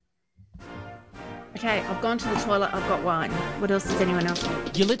Okay, I've gone to the toilet. I've got wine. What else does anyone else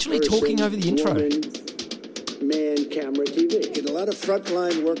want? You're literally talking over the intro. Man, camera, TV. And a lot of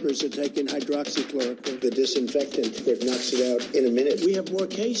frontline workers are taking hydroxychloroquine, the disinfectant that knocks it out in a minute. We have more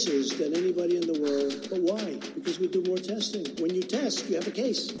cases than anybody in the world. But why? Because we do more testing. When you test, you have a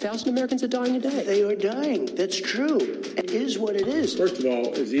case. 1,000 Americans are dying a day. They are dying. That's true. It is what it is. First of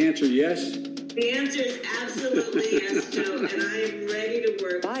all, is the answer yes? The answer is absolutely yes, Joe, and I am ready to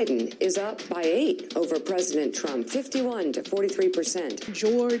work. Biden is up by 8 over President Trump, 51 to 43%.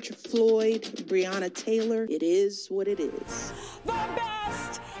 George Floyd, Breonna Taylor, it is what it is. The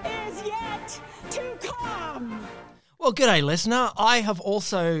best is yet to come. Well, g'day, listener. I have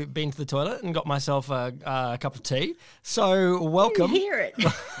also been to the toilet and got myself a cup of tea. So welcome. I hear it.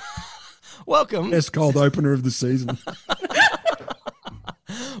 Welcome. Best cold opener of the season.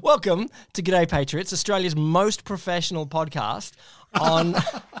 Welcome to G'day Patriots, Australia's most professional podcast on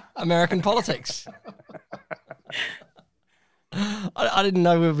American politics. I didn't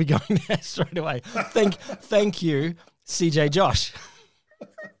know we would be going there straight away. Thank you, CJ Josh.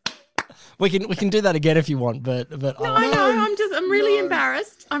 We can do that again if you want, but No, I know. I'm really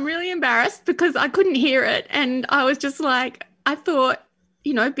embarrassed. I'm really embarrassed because I couldn't hear it, and I was just like, I thought,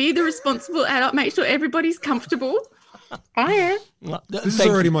 be the responsible adult, make sure everybody's comfortable. I am. This is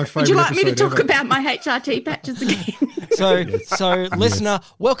already my favourite. Would you like me to talk ever. about my HRT patches again? So listener,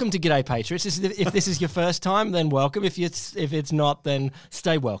 welcome to G'day Patriots. If this is your first time, then welcome. If it's not, then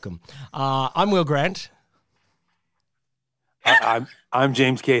stay welcome. I'm Will Grant. I'm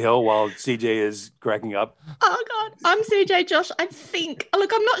James Cahill while CJ is cracking up. Oh God, I'm CJ Josh. I think.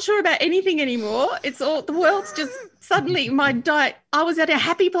 Look, I'm not sure about anything anymore. It's all the world's just suddenly my diet. I was at a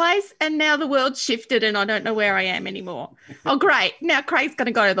happy place, and now the world's shifted, and I don't know where I am anymore. Oh, great! Now Craig's going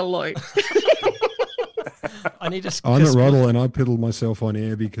to go to the loo. I need to. I'm at Roddle, and I piddled myself on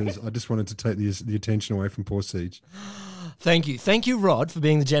air because I just wanted to take the attention away from poor Siege. Thank you, Rod, for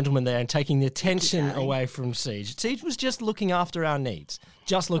being the gentleman there and taking the attention away from Siege. Siege was just looking after our needs.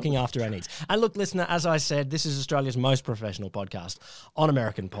 And look, listener, as I said, this is Australia's most professional podcast on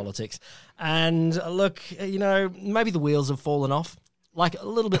American politics. And look, maybe the wheels have fallen off. Like a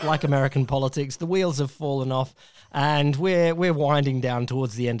little bit like American politics, the wheels have fallen off, and we're winding down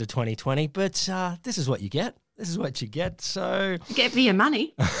towards the end of 2020. But this is what you get. So You get for your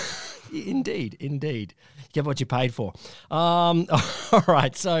money. Indeed. You get what you paid for. All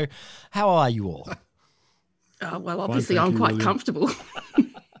right, so how are you all? Oh, well, obviously I'm quite comfortable.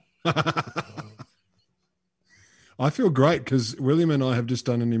 I feel great because William and I have just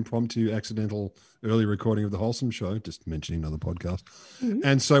done an impromptu accidental early recording of The Wholesome Show, just mentioning another podcast. Mm-hmm.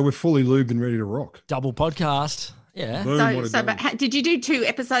 And so we're fully lubed and ready to rock. Double podcast. Yeah. Boom, but did you do 2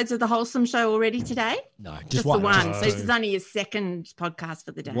 episodes of The Wholesome Show already today? No, just one. The one. So this is only your second podcast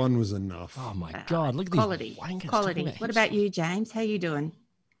for the day. One was enough. Oh my God! Look at quality. These wankers. Quality. What about you, James? How you doing?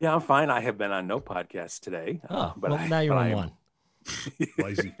 Yeah, I'm fine. I have been on no podcast today. Now you're on one.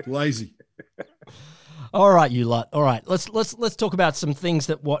 Lazy. All right, you lot. All right, let's talk about some things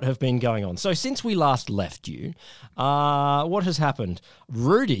what have been going on. So since we last left you, what has happened?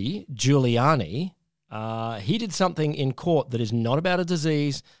 Rudy Giuliani. He did something in court that is not about a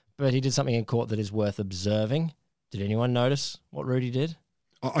disease, but he did something in court that is worth observing. Did anyone notice what Rudy did?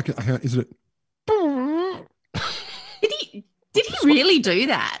 Is it? Did he really do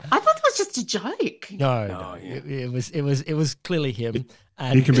that? I thought it was just a joke. No. It was clearly him.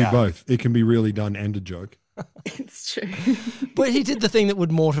 And It can be both. It can be really done and a joke. It's true. But he did the thing that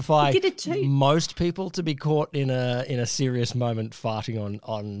would mortify He did it too. most people, to be caught in a serious moment farting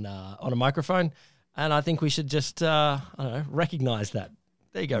on a microphone. And I think we should just recognise that.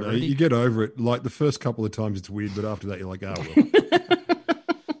 There you go, Rudy. You get over it. Like the first couple of times it's weird, but after that you're like, oh, well.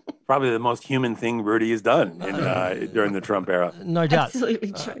 Probably the most human thing Rudy has done during the Trump era. No doubt.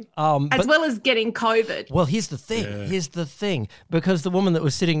 Absolutely true. As well as getting COVID. Well, here's the thing. Because the woman that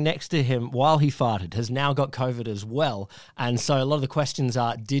was sitting next to him while he farted has now got COVID as well. And so a lot of the questions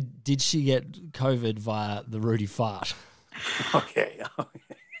are, did she get COVID via the Rudy fart? Okay. Oh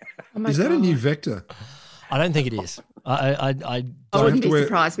is that a new vector? I don't think it is. I wouldn't be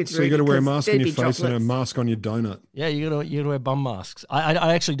surprised with so Rudy. you got to wear a mask on your face droplets. and a mask on your donut. Yeah, you got to wear bum masks.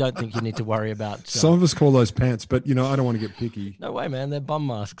 I actually don't think you need to worry about. Some of us call those pants, but I don't want to get picky. No way, man. They're bum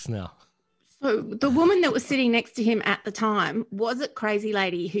masks now. So the woman that was sitting next to him at the time, was it Crazy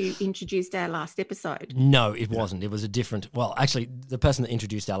Lady who introduced our last episode? No, it wasn't. It was a different. Well, actually, the person that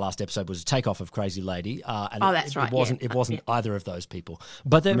introduced our last episode was a takeoff of Crazy Lady. And that's right. It wasn't either of those people.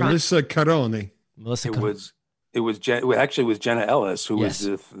 But then Melissa Caroni. It was Actually, it was Jenna Ellis, who Yes.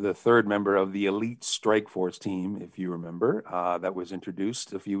 was the third member of the elite strike force team, if you remember, that was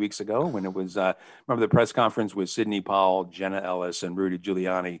introduced a few weeks ago when it was, remember the press conference with Sidney Powell, Jenna Ellis, and Rudy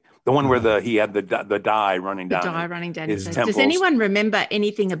Giuliani, the one where he had the dye running down his face. temples. Does anyone remember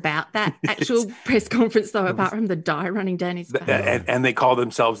anything about that actual press conference, though, apart from the dye running down his face? And they called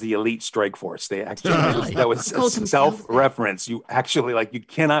themselves the elite strike force. They actually, that was self-reference. You actually, you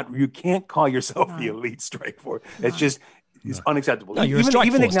can't call yourself the elite strike force. It's just, it's unacceptable. No,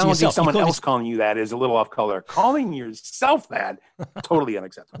 even acknowledging someone else calling you that is a little off color. Calling yourself that, totally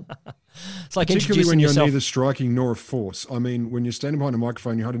unacceptable. It's like particularly when you're yourself... neither striking nor a force. I mean, when you're standing behind a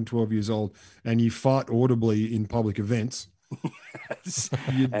microphone, you're 112 years old, and you fart audibly in public events. Yes.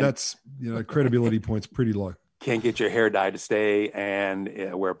 That's credibility points pretty low. Can't get your hair dyed to stay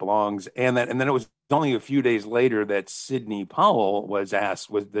and where it belongs. And then it was only a few days later that Sidney Powell was asked,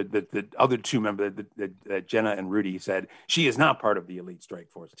 was the other two members, that Jenna and Rudy said, she is not part of the elite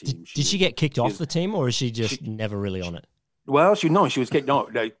strike force team. Did she get kicked off the team, or is she just never really on it? Well, she was kicked. No,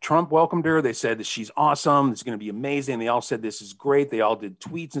 Trump welcomed her. They said that she's awesome. It's going to be amazing. They all said this is great. They all did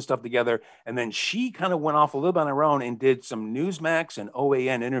tweets and stuff together. And then she kind of went off a little bit on her own and did some Newsmax and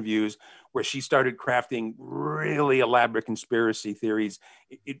OAN interviews where she started crafting really elaborate conspiracy theories.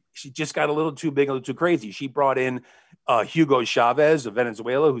 She just got a little too big, a little too crazy. She brought in Hugo Chavez of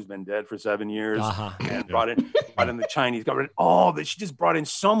Venezuela, who's been dead for 7 years, and brought in the Chinese government. All that, she just brought in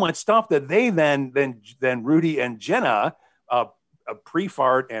so much stuff that they then Rudy and Jenna,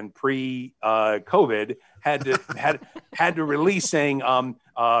 pre-fart and pre-COVID, had to release saying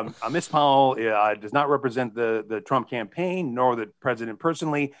Miss Powell does not represent the Trump campaign nor the president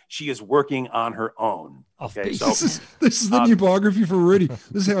personally. She is working on her own. Okay, so this is the new biography for Rudy.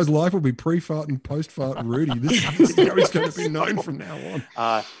 This is how his life will be pre-fart and post-fart Rudy. This is how he's going to be known from now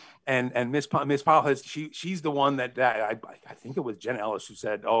on. And Miss Powell she's the one that I think it was Jen Ellis who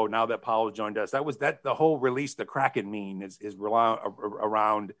said, oh, now that Powell joined us, the whole release, the Kraken meme is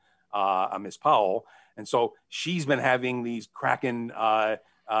around Miss Powell. And so she's been having these Kraken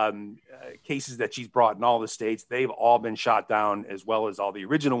cases that she's brought in all the states. They've all been shot down, as well as all the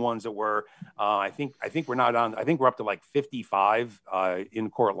original ones that were. I think we're not on. I think we're up to 55 in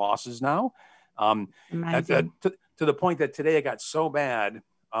court losses now. To the point that today it got so bad.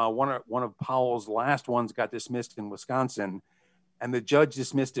 One of Powell's last ones got dismissed in Wisconsin, and the judge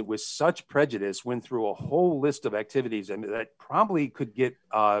dismissed it with such prejudice, went through a whole list of activities that probably could get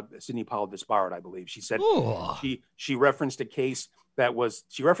Sidney Powell disbarred, I believe. She said she referenced a case that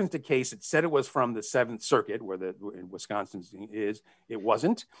said it was from the Seventh Circuit, where in Wisconsin is. It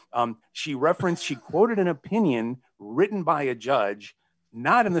wasn't. She quoted an opinion written by a judge,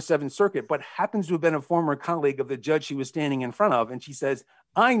 not in the Seventh Circuit, but happens to have been a former colleague of the judge she was standing in front of. And she says,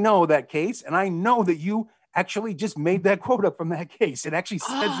 I know that case, and I know that you actually just made that quote up from that case. It actually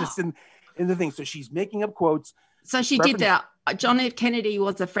says this in the thing. So she's making up quotes. So she did that. John F. Kennedy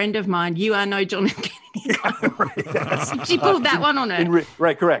was a friend of mine. You are no John F. Kennedy. She pulled that one on her.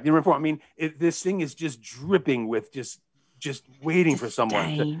 Right, correct. In reform, I mean, this thing is just dripping with just waiting for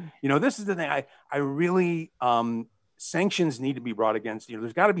someone. This is the thing. I really sanctions need to be brought against.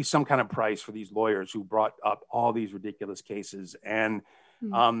 There's got to be some kind of price for these lawyers who brought up all these ridiculous cases. And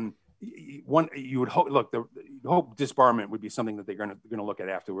you would hope disbarment would be something that they're going to look at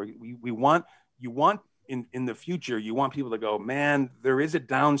afterward. In the future, you want people to go, man, there is a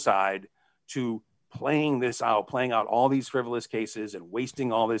downside to playing out all these frivolous cases and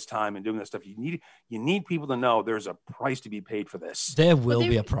wasting all this time and doing this stuff. You need people to know there's a price to be paid for this. There will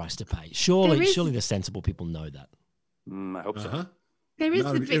be a price to pay. Surely the sensible people know that. I hope so. There is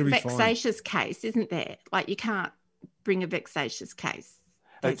the vexatious case, isn't there? You can't bring a vexatious case.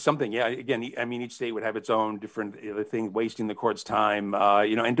 Something, yeah. Again, I mean, each state would have its own different thing, wasting the court's time,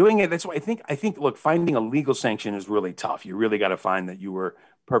 and doing it. That's why I think. Look, finding a legal sanction is really tough. You really got to find that you were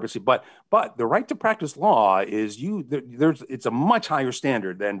purposely. But the right to practice law is it's a much higher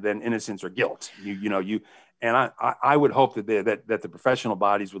standard than innocence or guilt. And I would hope that the professional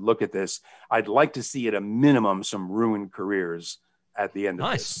bodies would look at this. I'd like to see at a minimum some ruined careers at the end of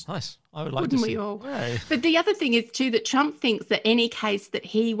this. Nice. I would like to see. Hey. But the other thing is too that Trump thinks that any case that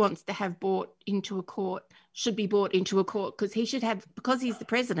he wants to have brought into a court should be brought into a court because he's the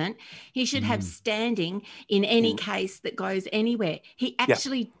president, he should have standing in any case that goes anywhere. He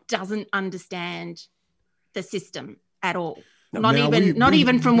actually doesn't understand the system at all. Not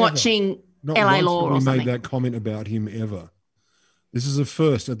even from watching LA Law or something. We made that comment about him ever. This is a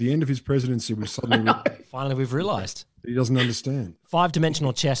first. At the end of his presidency, we've suddenly finally we've realised he doesn't understand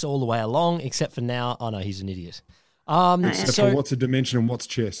 5-dimensional chess all the way along, except for now. Oh no, he's an idiot. Except for what's a dimension and what's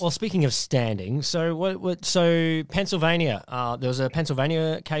chess. Well, speaking of standing, so Pennsylvania, there was a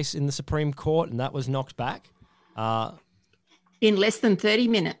Pennsylvania case in the Supreme Court, and that was knocked back. In less than 30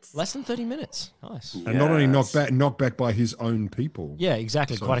 minutes. Less than 30 minutes. Nice. And not only knocked back by his own people. Yeah,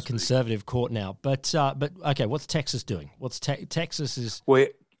 exactly. Quite a conservative court now. But okay, what's Texas doing? Texas is... Well,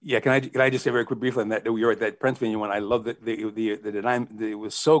 yeah, can I just say very quick briefly on that? You're right, that Pennsylvania one. I love that the denial. It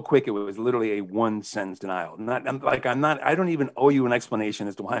was so quick. It was literally a one sentence denial. I don't even owe you an explanation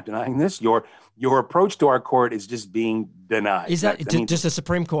as to why I'm denying this. Your approach to our court is just being denied. Is that does the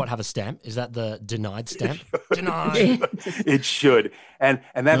Supreme Court have a stamp? Is that the denied stamp? Denied. It should. And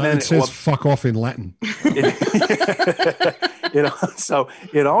that it says "fuck off" in Latin. So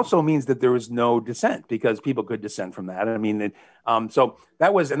it also means that there was no dissent because people could dissent from that. I mean, so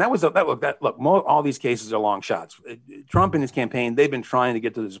that was all these cases are long shots. Trump and his campaign, they've been trying to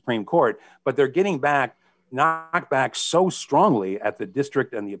get to the Supreme Court, but they're getting knocked back so strongly at the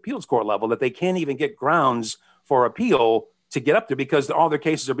district and the appeals court level that they can't even get grounds for appeal to get up there because all their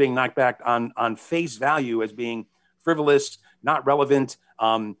cases are being knocked back on face value as being frivolous, not relevant,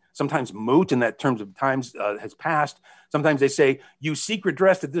 sometimes moot in that terms of times has passed. Sometimes they say, you seek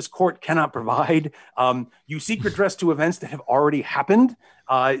redress that this court cannot provide. You seek redress to events that have already happened.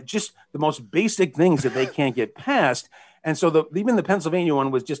 Just the most basic things that they can't get past. And so even the Pennsylvania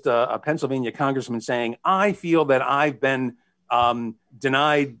one was just a Pennsylvania congressman saying, I feel that I've been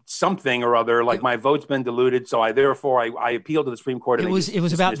denied something or other, like my vote's been diluted, so I appeal to the Supreme Court. It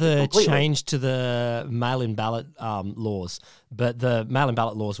was about the change to the mail-in ballot laws, but the mail-in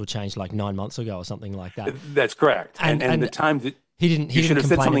ballot laws were changed like 9 months ago or something like that. That's correct. And the time that he didn't have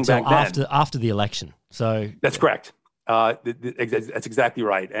said something back then after the election. So that's correct. That's exactly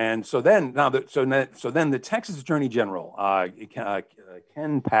right. And so then the Texas Attorney General,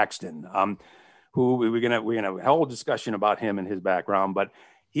 Ken Paxton, who we're gonna have a whole discussion about him and his background, but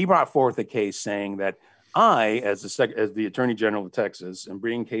he brought forth a case saying that I, as the Attorney General of Texas, am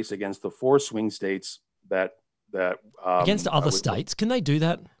bringing a case against the 4 swing states that against other states. Can they do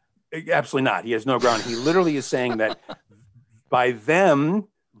that? Absolutely not. He has no ground. He literally is saying that by them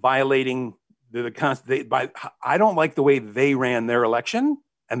violating I don't like the way they ran their election,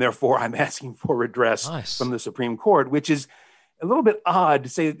 and therefore I'm asking for redress from the Supreme Court, which is a little bit odd to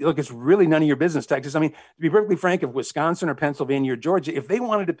say, look, it's really none of your business, Texas. I mean, to be perfectly frank, if Wisconsin or Pennsylvania or Georgia, if they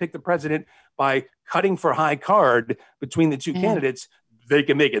wanted to pick the president by cutting for high card between the two candidates, they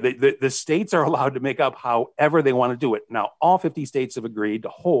can make it. The states are allowed to make up however they want to do it. Now, all 50 states have agreed to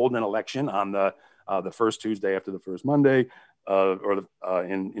hold an election on the first Tuesday after the first Monday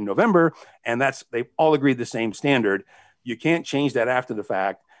in November. And they've all agreed the same standard. You can't change that after the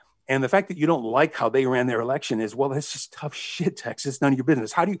fact. And the fact that you don't like how they ran their election is, well, that's just tough shit, Texas. None of your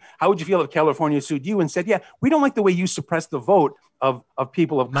business. How would you feel if California sued you and said, yeah, we don't like the way you suppress the vote of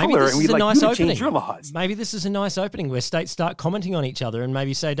people of color, and we'd like you to change your laws? Maybe this is a nice opening where states start commenting on each other and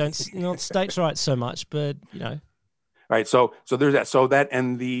maybe say, don't states' rights so much, but Right. So there's that. So that,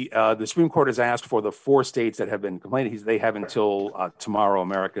 and the Supreme Court has asked for the 4 states that have been complaining. They have until tomorrow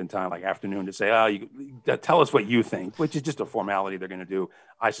American time, like afternoon, to say, tell us what you think, which is just a formality they're going to do.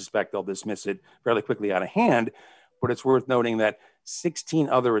 I suspect they'll dismiss it fairly quickly out of hand. But it's worth noting that 16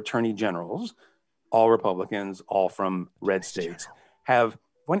 other attorney generals, all Republicans, all from red states,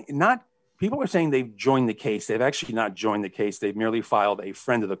 people are saying they've joined the case. They've actually not joined the case. They've merely filed a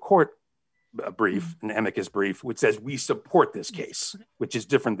friend of the court brief, an amicus brief, which says we support this case, which is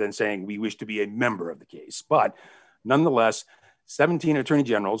different than saying we wish to be a member of the case. But nonetheless, 17 attorney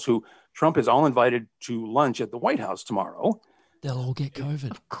generals who Trump has all invited to lunch at the White House tomorrow. They'll all get COVID.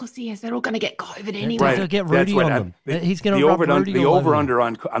 Of course he is. They're all going to get COVID anyway. Right. They'll get Rudy on them. He's going to rub Rudy the over-under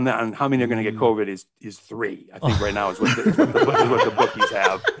on how many are going to get COVID is 3. I think right now is what the bookies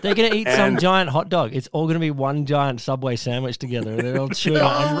have. They're going to eat some giant hot dog. It's all going to be one giant Subway sandwich together. They're all chewing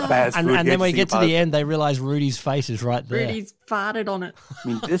and then when we get to the end, they realize Rudy's face is right there. Rudy's farted on it. I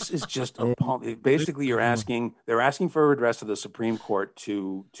mean, this is just basically they're asking for redress to the Supreme Court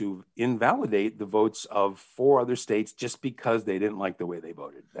to invalidate the votes of 4 other states just because they didn't like the way they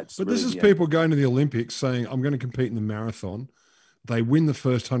voted. This is people going to the Olympics saying, I'm going to compete in the marathon. They win the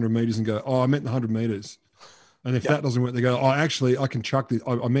first 100 meters and go, I meant the 100 meters. And if that doesn't work, they go, actually, I can chuck this.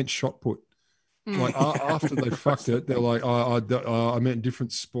 I meant shot put. Like after they fucked it, they're like, I meant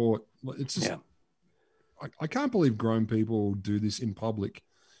different sport. It's just, I can't believe grown people do this in public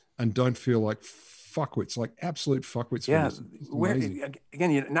and don't feel like fuckwits, like absolute fuckwits. Yeah.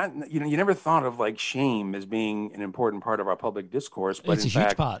 Again, you never thought of like shame as being an important part of our public discourse, but it's a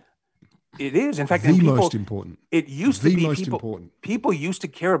huge part. It is, in fact, the and people, most important. It used the to be most people, important. People used to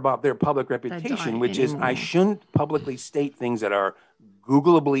care about their public reputation, which is I shouldn't publicly state things that are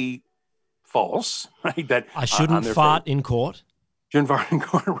Googleably false, right? That I shouldn't fart in court. Shouldn't fart in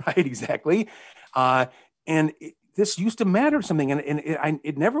court, right? Exactly. This used to matter something, and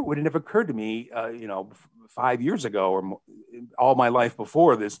it never would have occurred to me, 5 years ago or all my life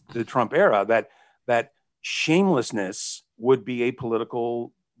before the Trump era, that shamelessness would be a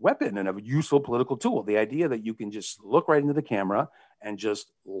political weapon and a useful political tool. The idea that you can just look right into the camera and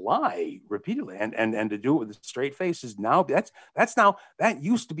just lie repeatedly and to do it with a straight face is now that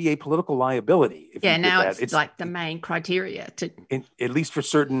used to be a political liability. Now it's like the main criteria at least for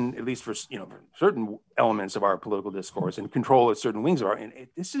certain certain elements of our political discourse and control of certain wings of our. And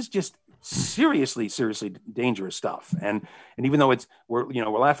this is just seriously dangerous stuff. And even though we're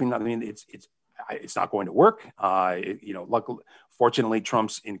laughing, I mean it's not going to work. Luckily, fortunately,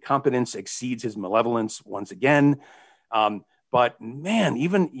 Trump's incompetence exceeds his malevolence once again. But man,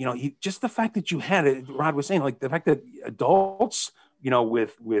 even just the fact that you had it, Rod was saying, like the fact that adults,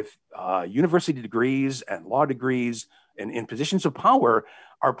 with university degrees and law degrees and in positions of power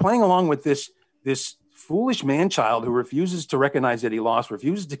are playing along with this foolish man-child who refuses to recognize that he lost,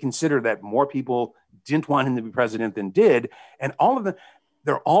 refuses to consider that more people didn't want him to be president than did, and all of them.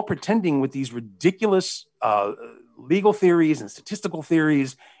 They're all pretending with these ridiculous legal theories and statistical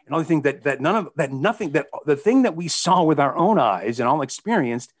theories and all the things that the thing that we saw with our own eyes and all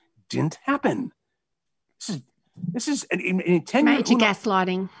experienced didn't happen. This is in 10 years. Major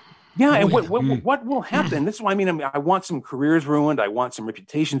gaslighting. Yeah, and what will happen? This is why I want some careers ruined. I want some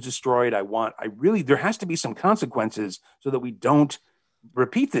reputations destroyed. There has to be some consequences so that we don't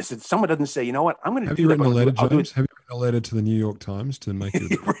repeat this. If someone doesn't say, you know what, I'm going to do that. Have you written a letter, James? Have you written a letter to the New York Times to make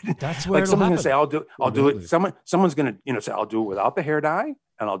it? That's where someone's going to say, I'll do it. Someone's going to say, I'll do it without the hair dye,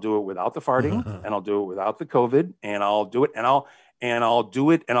 and I'll do it without the farting, and I'll do it without the COVID, and I'll do it, and I'll do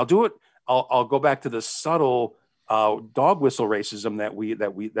it. I'll go back to the subtle dog whistle racism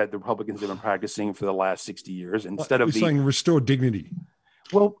that the Republicans have been practicing for the last 60 years instead of saying restore dignity.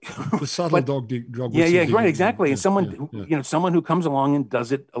 Well, the subtle dog yeah, right, exactly. And someone who comes along and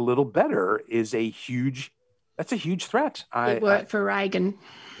does it a little better is a huge threat. It worked for Reagan.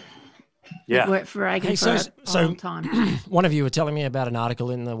 Yeah, it worked for Reagan for a long time. One of you were telling me about an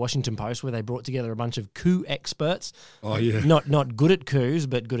article in the Washington Post where they brought together a bunch of coup experts. Oh yeah, not good at coups,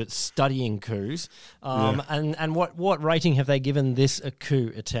 but good at studying coups. And what rating have they given this a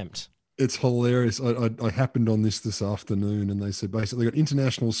coup attempt? It's hilarious. I happened on this afternoon, and they said basically got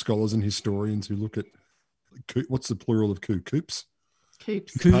international scholars and historians who look at what's the plural of coup? Coups.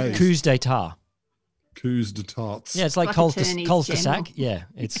 Coups d'état. Coups d'état. Yeah, it's like Cols de Sac. Yeah,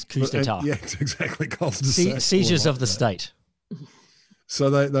 it's coups d'état. Yeah, it's exactly Cols de Sac. Seizures of the state. So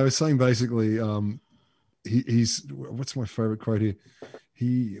they were saying basically, he's what's my favorite quote here?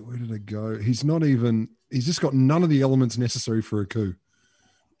 Where did it go? He's just got none of the elements necessary for a coup.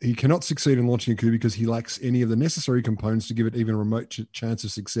 He cannot succeed in launching a coup because he lacks any of the necessary components to give it even a remote chance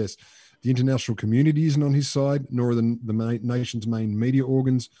of success. The international community isn't on his side, nor are the nation's main media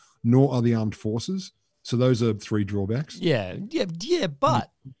organs, nor are the armed forces. So those are three drawbacks. Yeah,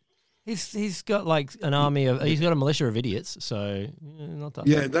 but he's got like an army of, he's got a militia of idiots. So not that.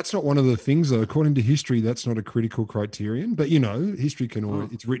 Yeah, that's not one of the things though. According to history, that's not a critical criterion. But history can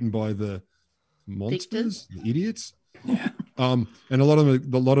always, it's written by the monsters, the idiots. Yeah. And a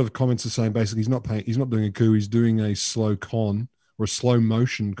lot of comments are saying basically he's not doing a coup, he's doing a slow con or a slow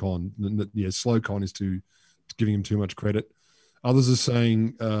motion con. Yeah, slow con is giving him too much credit. Others are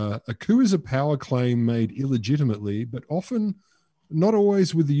saying a coup is a power claim made illegitimately, but often not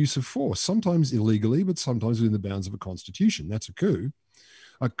always with the use of force, sometimes illegally, but sometimes within the bounds of a constitution. That's a coup.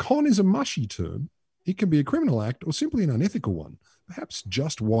 A con is a mushy term. It can be a criminal act or simply an unethical one, perhaps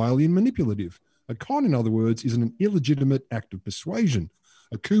just wily and manipulative. A con, in other words, is an illegitimate act of persuasion.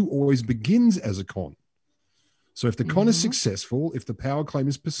 A coup always begins as a con. So if the con is successful, if the power claim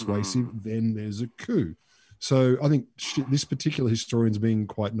is persuasive, then there's a coup. So I think this particular historian's being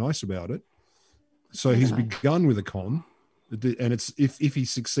quite nice about it. So he's begun with a con, and it's if he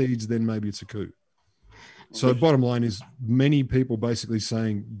succeeds, then maybe it's a coup. So bottom line is many people basically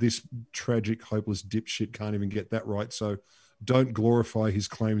saying this tragic, hopeless dipshit can't even get that right. So don't glorify his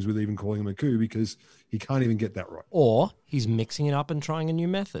claims with even calling him a coup because he can't even get that right. Or he's mixing it up and trying a new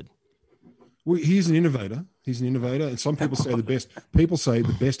method. Well, he's an innovator. And some people say the best. People say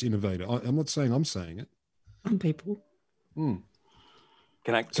the best innovator. I'm not saying I'm saying it. Some people. Can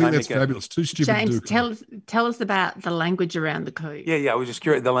I that's fabulous. Too stupid James, to do. tell us about the language around the coup. Yeah. I was just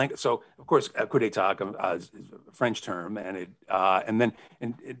curious. The language. So of course, coup d'état is a French term, and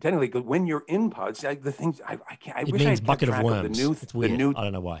technically, when you're in power, the things I can't. I it wish means I bucket of track worms. It's weird. I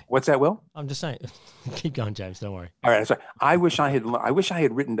don't know why. What's that, Will? I'm just saying. Keep going, James. Don't worry. All right. Sorry. I wish I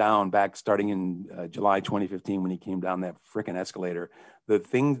had written down back starting in July 2015 when he came down that frickin' escalator.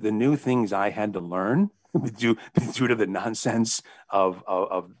 The new things I had to learn due to the nonsense of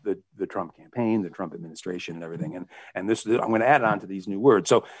the Trump campaign, the Trump administration, and everything. And this, I'm going to add on to these new words.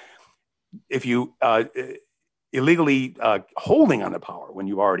 So, if you illegally holding on to power when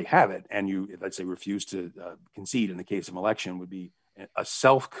you already have it, and you, let's say, refuse to concede in the case of election, would be a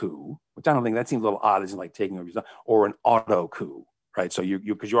self-coup, which I don't think that seems a little odd, isn't like taking over yourself, or an auto-coup, right? So you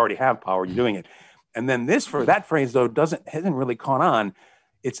because you already have power, you're doing it. And then that phrase though hasn't really caught on.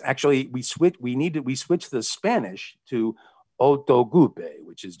 It's actually we switch the Spanish to Autogolpe,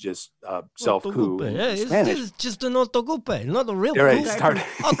 which is just self-coup. It's just an autogolpe, not a real coup.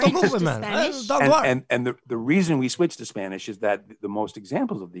 Autogolpe, man. And the reason we switched to Spanish is that the most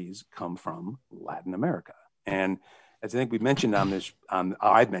examples of these come from Latin America. And as I think we've mentioned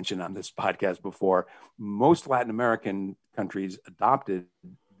I've mentioned on this podcast before, most Latin American countries adopted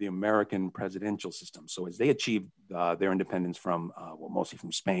the American presidential system. So as they achieved their independence from, mostly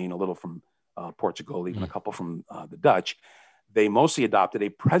from Spain, a little from Portugal, even a couple from the Dutch, they mostly adopted a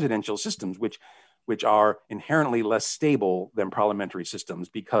presidential systems, which are inherently less stable than parliamentary systems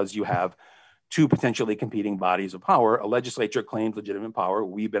because you have two potentially competing bodies of power. A legislature claims legitimate power.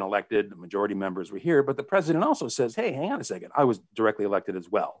 We've been elected, the majority members were here, but the president also says, hey, hang on a second, I was directly elected as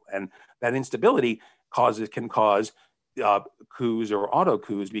well. And that instability can cause coups or auto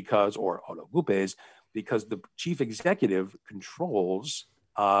coups or autogolpes because the chief executive controls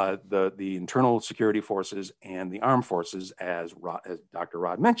the internal security forces and the armed forces, as Dr.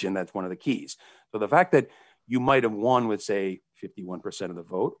 Rod mentioned. That's one of the keys. So the fact that you might have won with, say, 51% of the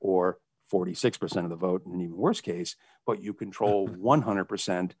vote or 46% of the vote in an even worse case, but you control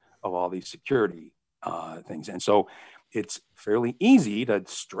 100% of all these security things. And so it's fairly easy to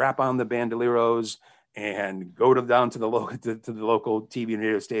strap on the bandolieros and go down to the local TV and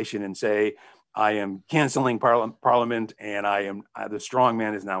radio station and say, I am canceling Parliament, and the strong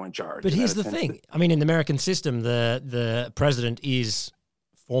man is now in charge. But here's the thing: I mean, in the American system, the president is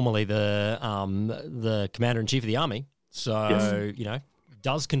formally the commander in chief of the army, so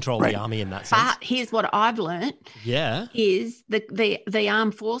does control the army in that sense. But here's what I've learned: is the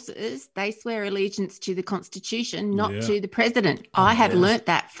armed forces, they swear allegiance to the Constitution, not to the president. I have learnt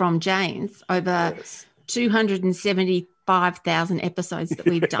that from James over 275,000 episodes that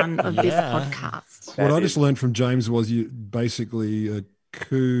we've done of this podcast. What I just learned from James was you basically a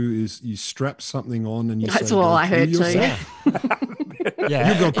coup is you strap something on and you That's say, all I heard too.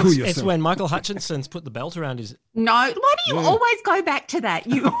 Yeah, you go coup yourself. It's when Michael Hutchinson's put the belt around his. No, why do you always go back to that?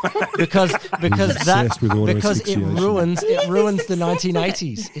 because it ruins the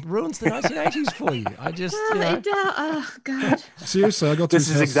 1980s. It ruins the 1980s for you. I just oh God. Seriously, I got to this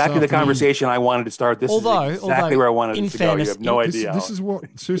is exactly the conversation I wanted to start. This is exactly where I wanted to go. You have no idea. This is what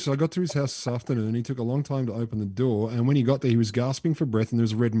seriously. I got to his house this afternoon. He took a long time to open the door, and when he got there, he was gasping for breath, and there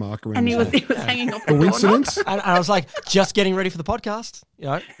was a red mark around. And he was hanging off the coincidence. And I was like, just getting ready for the podcast.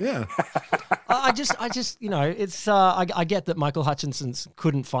 Yeah. I just, it's. I get that Michael Hutchinson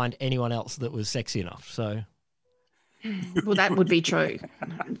couldn't find anyone else that was sexy enough. So, well, that would be true.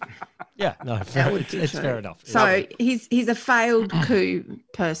 Yeah, no, it's fair enough. So he's a failed coup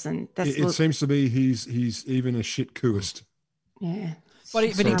person. It seems to be he's even a shit couist. Yeah, but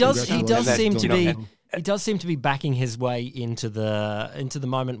he does seem to be. He does seem to be backing his way into the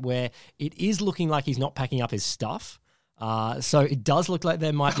moment where it is looking like he's not packing up his stuff. So it does look like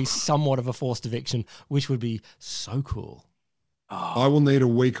there might be somewhat of a forced eviction, which would be so cool. I will need a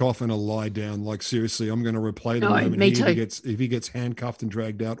week off and a lie down. Like, seriously, I'm going to replay the moment. Me too. If he gets handcuffed and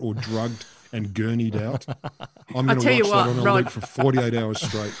dragged out or drugged and gurneyed out, I'm going to watch that on a loop for 48 hours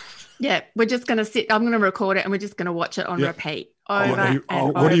straight. Yeah, we're just going to sit. I'm going to record it and we're just going to watch it on repeat. What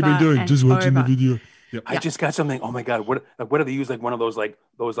have you been doing? Just watching the video. Yep. I just got something. Oh my God! What do they use? Like one of those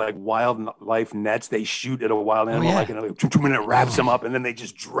wildlife nets they shoot at a wild animal, and it wraps them up, and then they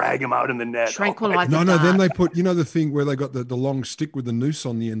just drag them out in the net. Tranquilize. No. Then they put the thing where they got the long stick with the noose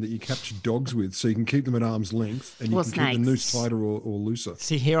on the end that you capture dogs with, so you can keep them at arm's length, and you can keep the noose tighter or looser.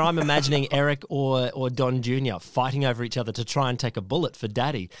 See, here I'm imagining Eric or Don Jr. fighting over each other to try and take a bullet for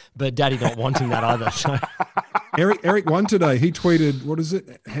Daddy, but Daddy not wanting that either. So. Eric won today. He tweeted, what is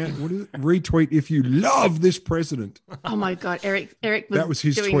it? Retweet if you love this president. Oh my God, Eric That was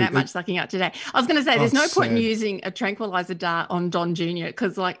his doing tweet. that much sucking out today. I was going to say, there's no point in sad. using a tranquilizer dart on Don Jr.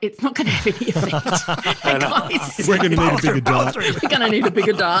 because, like, it's not going to have any effect. Guys, We're going to need a bigger dart. we're going to need a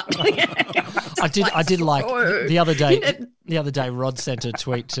bigger dart. I did like the other day. The other day, Rod sent a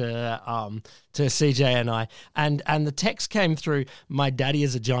tweet to CJ and I, and the text came through, "My daddy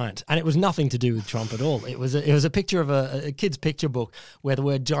is a giant," and it was nothing to do with Trump at all. It was a picture of a kid's picture book where the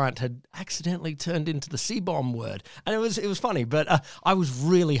word giant had accidentally turned into the C-bomb word, and it was funny. But I was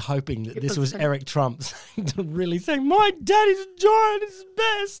really hoping that this was Eric Trump really saying, "My daddy's a giant, it's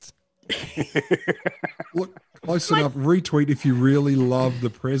best." Look, close enough. Retweet if you really love the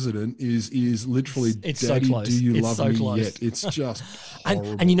president is literally, it's Daddy, so close. do you It's love so me close. yet? It's just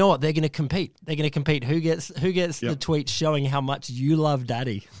horrible. And you know what? They're going to compete. They're going to compete. Who gets the tweet showing how much you love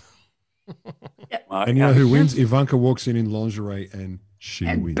Daddy? And you know who wins? Ivanka walks in lingerie and she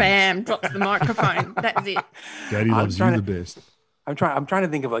And wins. bam, drops the microphone. That's it. Daddy loves you the best. I'm trying to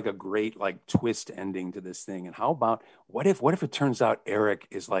think of like a great like twist ending to this thing. And how about what if it turns out Eric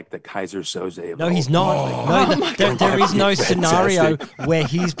is like the Kaiser Soze? No, he's not. There is no scenario where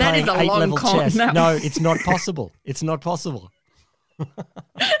he's playing 8-level chess. No, it's not possible. It's not possible.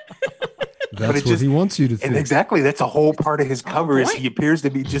 That's what he wants you to think. And exactly, that's a whole part of his cover is he appears to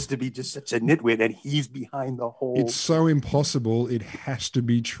be just such a nitwit, and he's behind the whole. It's so impossible. It has to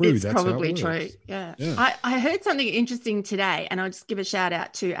be true. It's That's probably how it true. works. Yeah. Yeah. I heard something interesting today, and I'll just give a shout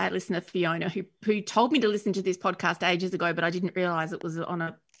out to our listener Fiona, who told me to listen to this podcast ages ago, but I didn't realize it was on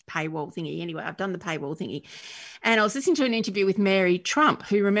a paywall thingy. Anyway, I've done the paywall thingy, and I was listening to an interview with Mary Trump,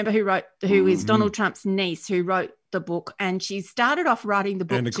 who is Donald Trump's niece, who wrote the book, and she started off writing the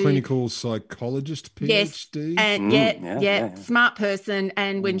book And a clinical psychologist PhD. Yes, and smart person.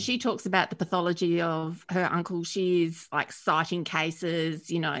 And when she talks about the pathology of her uncle, she is like citing cases,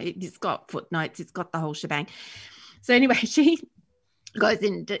 it's got footnotes, it's got the whole shebang. So anyway, she goes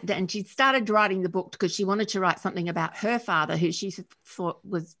in and she started writing the book because she wanted to write something about her father, who she thought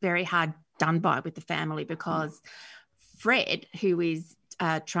was very hard done by with the family, because Fred, who is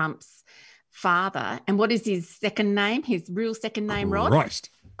Trump's father, and what is his second name? His real second name, Rod? Christ.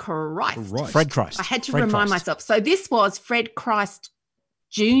 Fred Christ. I had to remind myself. So this was Fred Christ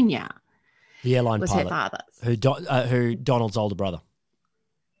Jr. The airline was pilot, her father, who Donald's older brother.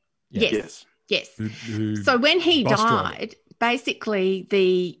 Yes. Who So when he bus driver. died, basically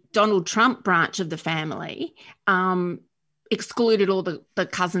the Donald Trump branch of the family excluded all the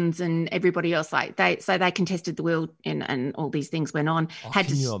cousins and everybody else. So they contested the will and all these things went on. Can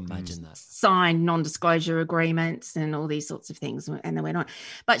you imagine that? Sign non-disclosure agreements and all these sorts of things, and they went on.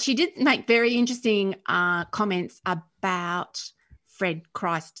 But she did make very interesting comments about Fred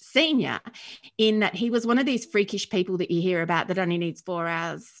Christ Sr. in that he was one of these freakish people that you hear about that only needs 4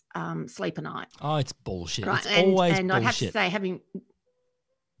 hours sleep a night. Oh, it's bullshit. Right? It's always and bullshit. I'd have to say,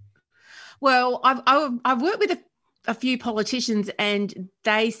 I've worked with a few politicians and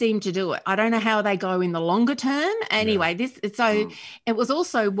they seem to do it. I don't know how they go in the longer term. Anyway, it was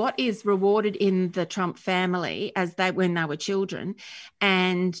also what is rewarded in the Trump family when they were children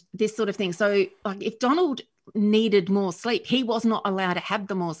and this sort of thing. So like if Donald needed more sleep, he was not allowed to have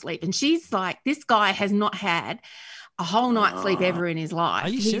the more sleep. And she's like, this guy has not had a whole night's sleep ever in his life. Are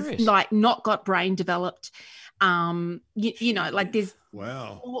you serious? He's like not got brain developed. Like there's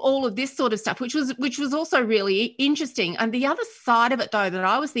all of this sort of stuff, which was also really interesting. And the other side of it, though, that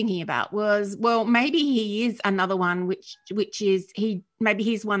I was thinking about was, well, maybe he is another one, which is maybe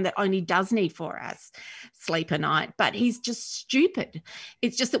he's one that only does need 4 hours sleep a night, but he's just stupid.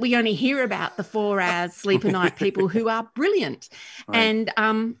 It's just that we only hear about the 4 hours sleep a night people who are brilliant, right.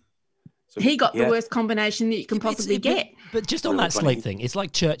 And so he got the worst combination that you can possibly get. But just on that sleep thing, it's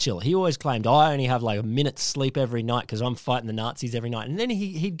like Churchill. He always claimed, I only have like a minute's sleep every night because I'm fighting the Nazis every night. And then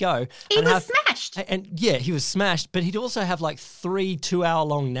he'd go. He was smashed. And he was smashed, but he'd also have like 3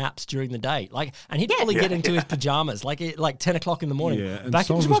 2-hour-long naps during the day. And he'd probably get into his pajamas, like 10 o'clock in the morning. Yeah, and back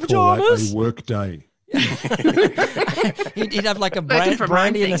some into of my us call pajamas. that a work day. He'd have like a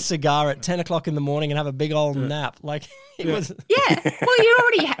brandy and a cigar at 10 o'clock in the morning and have a big old nap. Like it was. Yeah. Well, you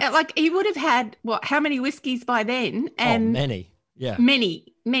already he would have had how many whiskeys by then? And many. Yeah.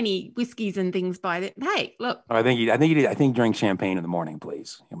 many whiskeys and things by the hey, look. I think he drank champagne in the morning,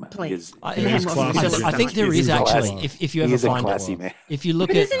 please. Please. I think there is actually, if you ever find it, if you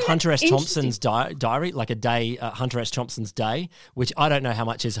look at Hunter S. Thompson's diary, like a day, Hunter S. Thompson's day, which I don't know how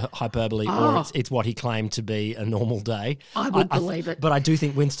much is hyperbole or it's what he claimed to be a normal day. I would believe it. But I do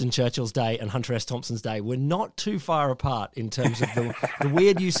think Winston Churchill's day and Hunter S. Thompson's day were not too far apart in terms of the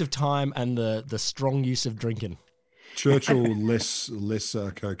weird use of time and the strong use of drinking. Churchill less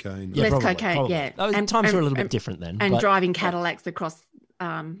cocaine. Yeah, less cocaine, yeah. And times were a little bit different then. And driving Cadillacs across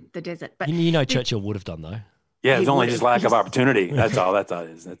the desert. But Churchill would have done though. Yeah, it's only just lack of opportunity. That's all. That's all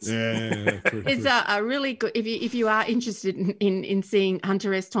it is. True. It's a really good. If you are interested in seeing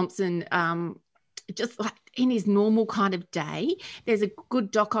Hunter S. Thompson, just like in his normal kind of day, there's a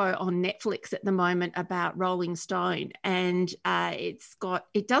good doco on Netflix at the moment about Rolling Stone, and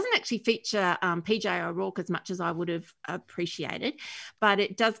it doesn't actually feature PJ O'Rourke as much as I would have appreciated, but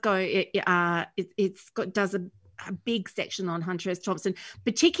it does go. Does a big section on Hunter S. Thompson,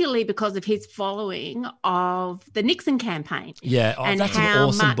 particularly because of his following of the Nixon campaign. Yeah, and that's how an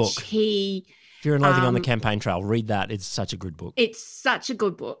awesome much book. If you're enlisting on the campaign trail, read that. It's such a good book. It's such a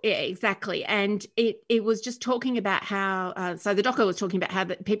good book. Yeah, exactly. And it was just talking about how, so the doco was talking about how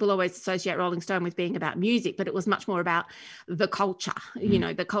that people always associate Rolling Stone with being about music, but it was much more about the culture,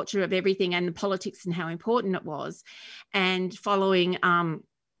 the culture of everything and the politics and how important it was. And following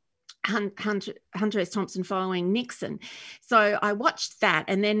Hunter S. Thompson following Nixon. So I watched that,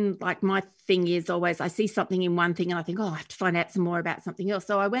 and then like my thing is always I see something in one thing and I think, I have to find out some more about something else.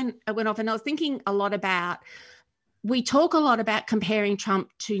 So I went off and I was thinking a lot about, we talk a lot about comparing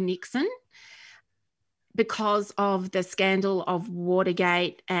Trump to Nixon because of the scandal of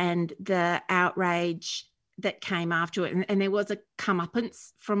Watergate and the outrage that came after it. And there was a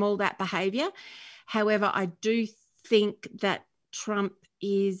comeuppance from all that behaviour. However, I do think that Trump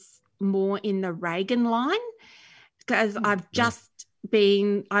is more in the Reagan line, because I've just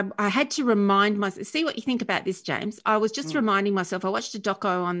been, I had to remind myself, see what you think about this, James. I was just reminding myself, I watched a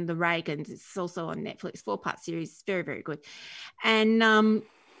doco on the Reagans. It's also on Netflix, 4-part series, very, very good. And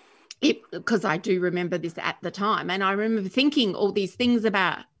because I do remember this at the time. And I remember thinking all these things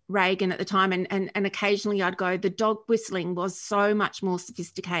about Reagan at the time, and occasionally I'd go, the dog whistling was so much more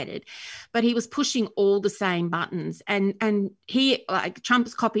sophisticated, but he was pushing all the same buttons, and he, like,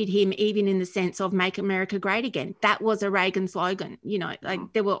 Trump's copied him even in the sense of make America great again. That was a Reagan slogan, like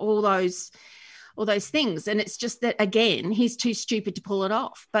there were all those things, and it's just that, again, he's too stupid to pull it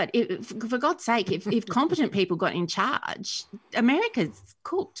off. But for God's sake, if competent people got in charge, America's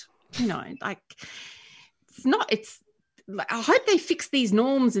cooked. I hope they fix these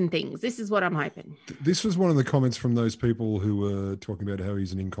norms and things. This is what I'm hoping. This was one of the comments from those people who were talking about how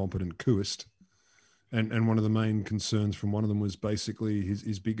he's an incompetent couist. And one of the main concerns from one of them was basically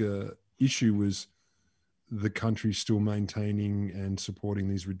his bigger issue was the country still maintaining and supporting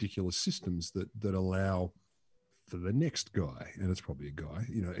these ridiculous systems that allow for the next guy. And it's probably a guy,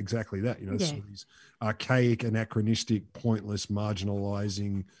 exactly that, So these archaic, anachronistic, pointless,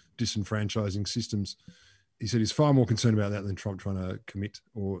 marginalizing, disenfranchising systems. He said he's far more concerned about that than Trump trying to commit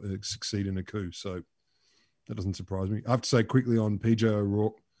or succeed in a coup. So that doesn't surprise me. I have to say quickly on PJ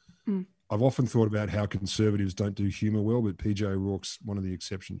O'Rourke, I've often thought about how conservatives don't do humour well, but PJ O'Rourke's one of the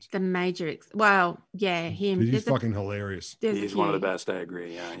exceptions. The major, him. He's fucking hilarious. He's one of the best, I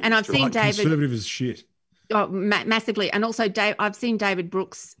agree. Yeah, and I've seen David. Conservative as shit. Oh, massively. And also, I've seen David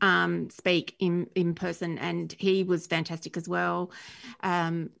Brooks speak in person, and he was fantastic as well.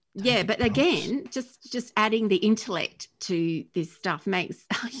 But again, just adding the intellect to this stuff makes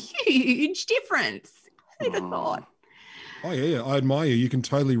a huge difference. Who'd have thought? Oh, yeah, I admire you. You can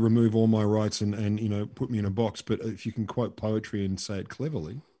totally remove all my rights and put me in a box, but if you can quote poetry and say it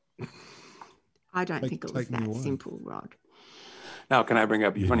cleverly. I don't think it was that simple, Rod. Now, can I bring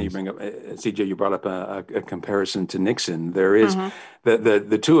up, funny you bring up, CJ, you brought up a comparison to Nixon. There is,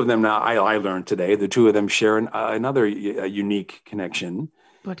 the two of them now, I learned today, the two of them share another unique connection.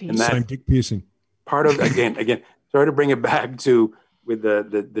 Same dick piercing. Part of, again, sorry to bring it back to with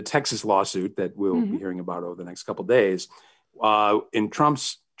the Texas lawsuit that we'll be hearing about over the next couple of days. In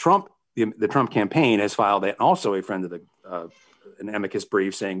the Trump campaign has filed also a friend of an amicus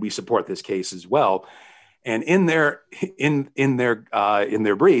brief saying we support this case as well. And in their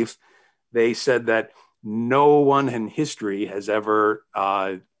brief, they said that no one in history has ever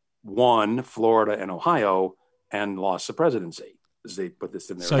won Florida and Ohio and lost the presidency. They put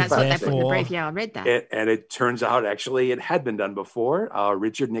this in there. So That's what they put in the therefore- brief. Yeah, I read that. And it turns out, actually, it had been done before.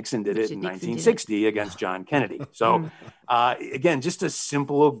 Richard Nixon did it in Richard Nixon did it. 1960 against John Kennedy. So, again, just a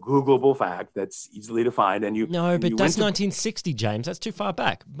simple Googleable fact that's easily to find. And No, but you that's went 1960, James. That's too far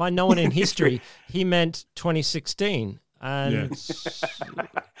back. By no one in history, he meant 2016. And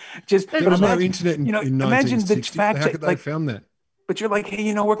just There was no imagine- internet in, you know, in imagine the 1960. fact How that, could they like, have found that? but you're like,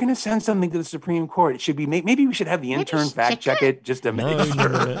 hey, we're going to send something to the Supreme Court. It should be maybe we should have the intern fact check it just to make sure.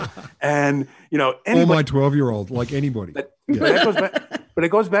 no. And Or anybody, my 12-year-old, like anybody. but that goes back. But it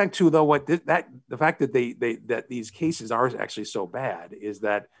goes back to though the fact that that these cases are actually so bad is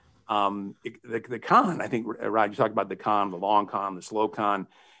that the con. I think Rod, you talked about the con, the long con, the slow con.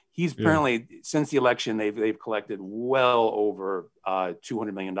 He's apparently since the election they've collected well over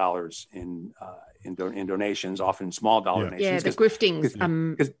 $200 million in donations, often small dollar donations. Yeah, the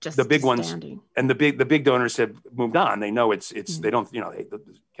griftings. Because the big ones and the big donors have moved on. They know it's they don't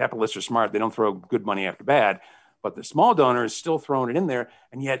the capitalists are smart. They don't throw good money after bad, but the small donors still throwing it in there,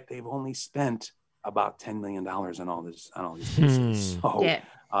 and yet they've only spent about $10 million on all these cases.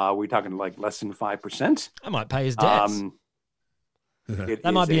 So we're talking like less than 5%. That might pay his debts.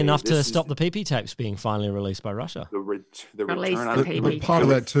 That might be enough to stop the PP tapes being finally released by Russia. The Release return the on PP. But part of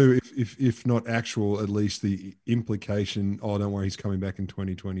that too, if not actual, at least the implication, oh, don't worry, he's coming back in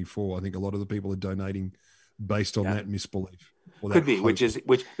 2024. I think a lot of the people are donating based on that misbelief. Or could that be, hope.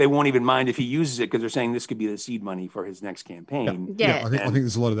 which they won't even mind if he uses it because they're saying this could be the seed money for his next campaign. I think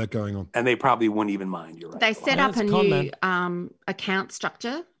there's a lot of that going on. And they probably wouldn't even mind. You're right. They set up a new account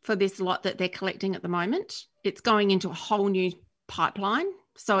structure for this lot that they're collecting at the moment. It's going into a whole new pipeline,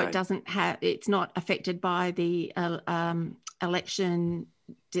 so it doesn't have. It's not affected by the election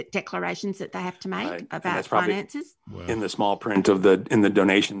declarations that they have to make about finances. In the small print of the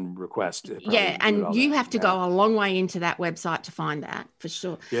donation request. And you have to go a long way into that website to find that for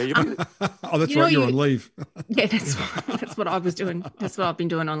sure. Yeah, that's right. You're on leave. Yeah, that's what I was doing. That's what I've been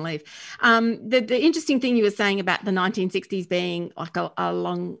doing on leave. The interesting thing you were saying about the 1960s being like a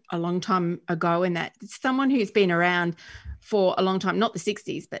long time ago, and that someone who's been around for a long time, not the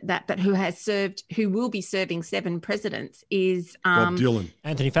 60s, but who will be serving 7 presidents is Bob Dylan.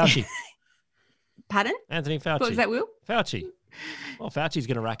 Anthony Fauci. Pardon? Anthony Fauci. What was that, Will? Fauci. Well, Fauci's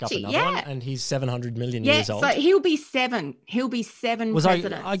going to rack up another one, and he's 700 million years old. So he'll be 7. He'll be 7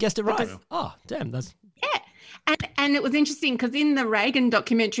 presidents. I guessed it right. Damn, that's... Yeah. And it was interesting because in the Reagan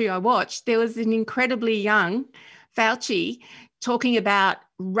documentary I watched, there was an incredibly young Fauci talking about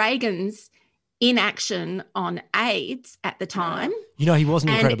Reagan's inaction on AIDS at the time. He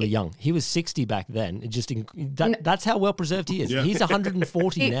wasn't incredibly young. He was 60 back then. That's how well preserved he is. Yeah. He's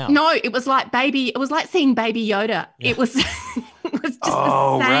 140 now. No, it was like seeing Baby Yoda. Yeah. It was just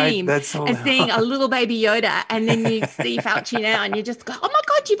the same as seeing a little Baby Yoda, and then you see Fauci now, and you just go, "Oh my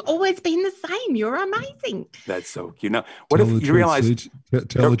God, you've always been the same. You're amazing." That's so cute. Now, what if you realize?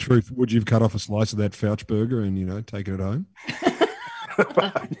 Tell the truth. Would you have cut off a slice of that Fauci burger and taken it home?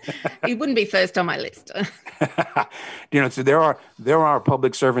 It wouldn't be first on my list. So there are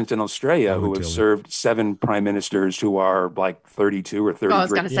public servants in Australia who have served 7 prime ministers who are like 32 or 33. I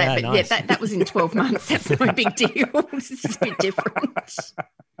was going to say, that was in 12 months. That's no big deal. This is a bit different.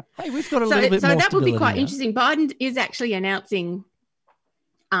 Hey, we've got a little bit more. So that would be quite now. interesting. Biden is actually announcing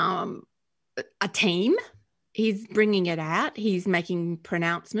a team. He's bringing it out. He's making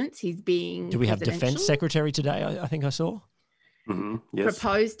pronouncements. He's being. Do we have Defense Secretary today? I think I saw. Mm-hmm. Yes.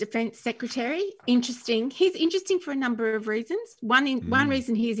 Proposed Defense Secretary. Interesting. He's interesting for a number of reasons. One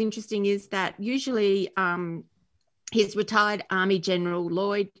reason he is interesting is that usually his retired Army General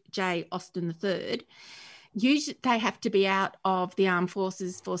Lloyd J. Austin III, usually they have to be out of the armed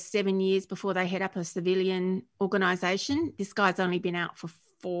forces for 7 years before they head up a civilian organisation. This guy's only been out for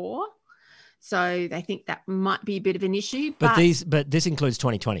 4. So they think that might be a bit of an issue. But this includes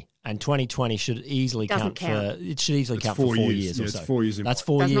 2020, and 2020 should easily count for 4 years or so. It's 4 years. That's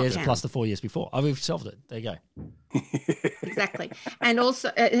 4 years plus the 4 years before. Oh, we've solved it. There you go. Exactly. And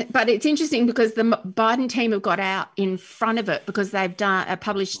also, but it's interesting because the Biden team have got out in front of it because they've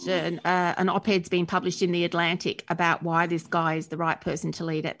published an op-ed's been published in The Atlantic about why this guy is the right person to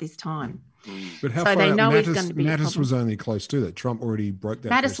lead at this time. But how far out? Mattis was only close to that. Trump already broke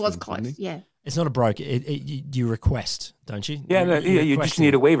that. Mattis was close, yeah. It's not a broke. You request don't you? Yeah, you just requesting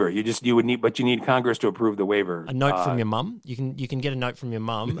need a waiver. You would need Congress to approve the waiver. a note from your mum. You can get a note from your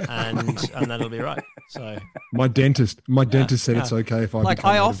mum, and that'll be right. So my dentist said it's okay if I like become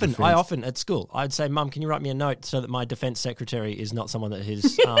I head of often defense. at school I'd say, Mum, can you write me a note so that my defense secretary is not someone that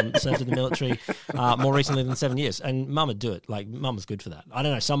has served in the military more recently than 7 years, and Mum would do it. Like Mum was good for that. I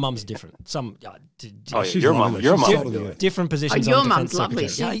don't know. Some mums are different. Some your mum. Different positions. Your on mum's defense lovely.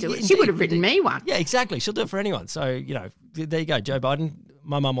 secretary. She would have written me one. Yeah, exactly. She'll do it for anyone. So there you go, Joe Biden.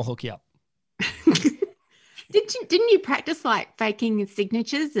 My mum will hook you up. Didn't you practice like faking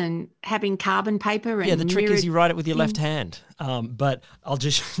signatures and having carbon paper? And yeah, the trick is you write it with your left hand. But I'll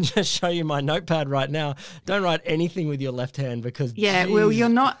just show you my notepad right now. Don't write anything with your left hand because well, you're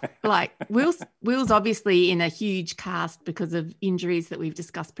not like Will's obviously in a huge cast because of injuries that we've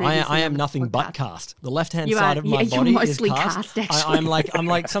discussed previously. I am nothing but cast. The left hand side of my body you're is mostly cast. actually. I'm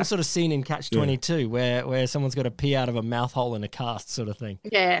like some sort of scene in Catch 22 where someone's got to pee out of a mouth hole in a cast sort of thing.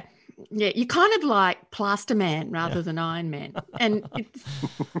 Yeah. Yeah, you're kind of like Plaster Man rather than Iron Man,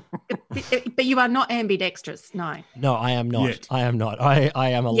 but you are not ambidextrous. No, I am not. Yet. I am not. I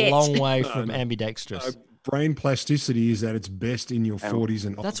am a long way from ambidextrous. Brain plasticity is at its best in your 40s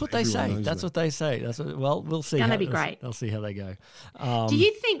and that's what they say. That's what they say. Well, we'll see. It's gonna be great. I'll see how they go. Do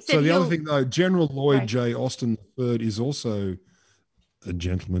you think that? So the other thing, though, General Lloyd J. Austin III is also a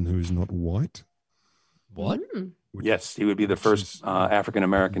gentleman who is not white. What? Yes, he would be the first African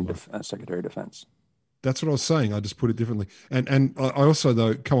American Secretary of Defense. That's what I was saying. I just put it differently. And I also,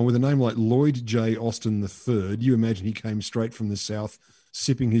 though, come on, with a name like Lloyd J. Austin III, you imagine he came straight from the South,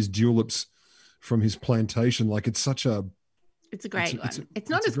 sipping his juleps from his plantation. Like it's such a... It's a great one. It's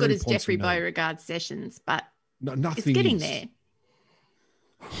not as good as Jeffrey Beauregard's Sessions, but nothing it's getting is. there.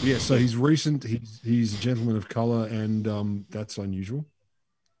 Yeah, so he's recent. He's a gentleman of color, and that's unusual.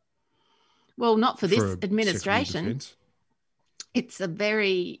 Well, not for this For administration. It's a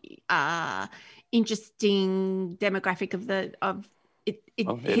very interesting demographic of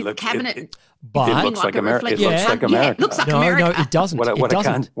his cabinet. But it looks like America. It looks like America. Yeah, it looks like America. No, it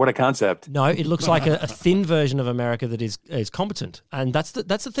doesn't. What a concept. No, it looks like a thin version of America that is competent, and that's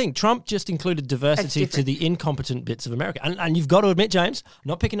the thing. Trump just included diversity to the incompetent bits of America, and you've got to admit, James, I'm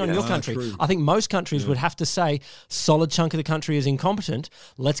not picking on your country. True. I think most countries would have to say solid chunk of the country is incompetent.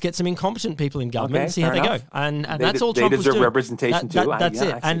 Let's get some incompetent people in government and see how they go. And that's all Trump was doing. They deserve representation too. That's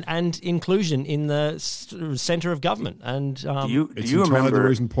it, and inclusion in the center of government. And do you remember the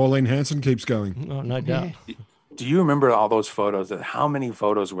reason Pauline Hanson keeps going? Oh, no doubt. Do you remember all those photos? How many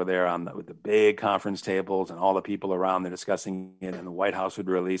photos were there with the big conference tables and all the people around there discussing it, and the White House would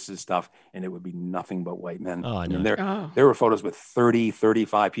release this stuff, and it would be nothing but white men. Oh, I know. There were photos with 30,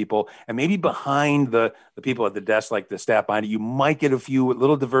 35 people, and maybe behind the people at the desk, like the staff behind it, you might get a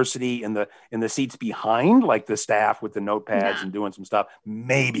little diversity in the seats behind, like the staff with the notepads and doing some stuff,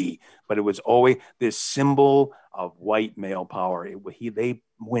 maybe. But it was always this symbol of white male power.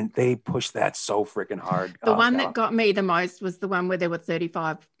 They pushed that so freaking hard. The one that got me the most was the one where there were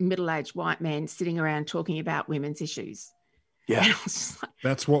 35 middle-aged white men sitting around talking about women's issues. Yeah, and I was just like,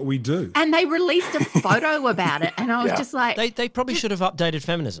 that's what we do. And they released a photo about it, and I was just like, they probably should have updated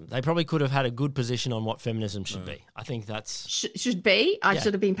feminism. They probably could have had a good position on what feminism should be. I think that's should be. I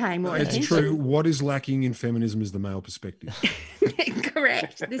should have been paying more attention. It's true. What is lacking in feminism is the male perspective.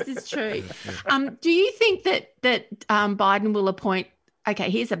 Correct. This is true. Do you think that Biden will appoint?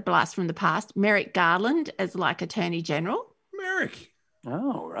 Okay, here's a blast from the past. Merrick Garland as like Attorney General. Merrick.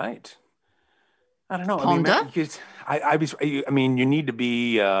 Oh, right. I don't know. Ponder? I mean, you need to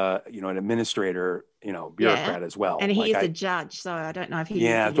be, an administrator, bureaucrat as well. And he is a judge, so I don't know if he.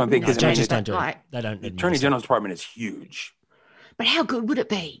 Yeah, that's one thing. Because judges don't do it. They don't. The Attorney General's department is huge. But how good would it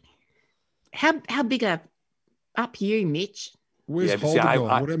be? How big up you, Mitch? Where's Holder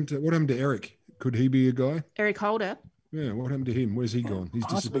gone? What happened to Eric? Could he be a guy? Eric Holder. Yeah, what happened to him? Where's he gone? He's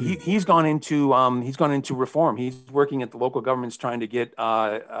disappeared. He's gone into reform. He's working at the local governments, trying to get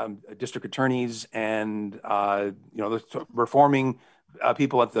district attorneys and reforming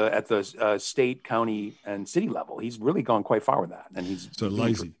people at the state, county, and city level. He's really gone quite far with that, and he's so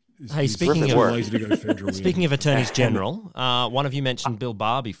lazy. Hey, speaking of attorneys general, one of you mentioned Bill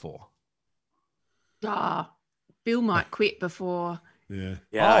Barr before. Bill might quit before. Yeah.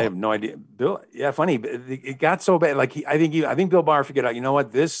 I have no idea. Bill. Yeah, funny. It got so bad. Like I think Bill Barr figured out. You know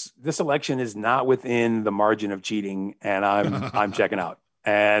what? This election is not within the margin of cheating, and I'm checking out.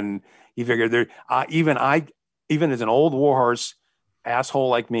 And he figured there. Even as an old warhorse asshole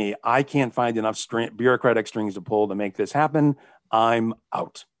like me, I can't find enough bureaucratic strings to pull to make this happen. I'm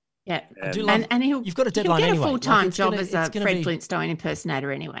out. Yeah, I do love, and you've got a deadline he'll get anyway. a full-time job gonna, as a Fred Flintstone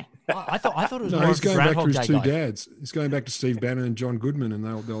impersonator anyway. I thought it was No, more he's of the going back to Groundhog his Day two guy. dads. He's going back to Steve Bannon and John Goodman, and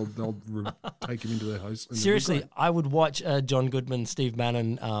they'll take him into their host. and they'll be Seriously, great. I would watch a John Goodman, Steve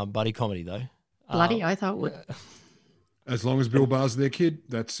Bannon buddy comedy though. Bloody oath I would. As long as Bill Barr's their kid,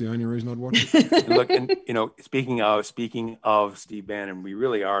 that's the only reason I'd watch it. And look, and speaking of Steve Bannon, we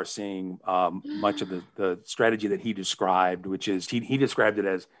really are seeing much of the strategy that he described, which is he described it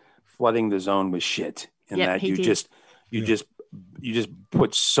as flooding the zone with shit, and that you just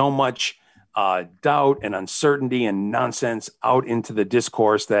put so much doubt and uncertainty and nonsense out into the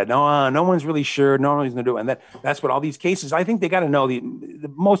discourse that no one's really sure, no one's going to do it. And that's what all these cases, I think they got to know,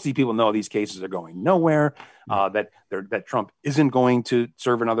 most of these people know these cases are going nowhere, that Trump isn't going to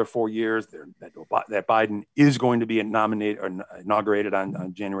serve another 4 years, that Biden is going to be nominated or inaugurated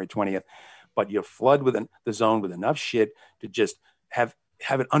on January 20th. But you flood the zone with enough shit to just have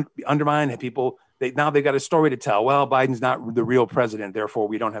it undermined, have people, they've got a story to tell. Well, Biden's not the real president, therefore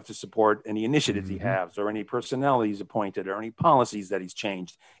we don't have to support any initiatives he has or any personnel he's appointed or any policies that he's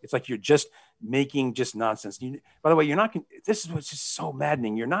changed. It's like you're just making just nonsense. By the way, this is what's just so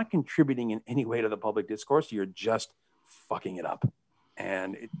maddening. You're not contributing in any way to the public discourse. You're just fucking it up.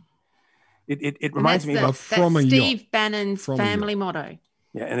 And it reminds me of Steve Bannon's family motto.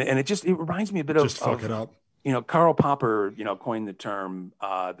 Yeah, and it reminds me a bit of fuck it up. Karl Popper, coined the term,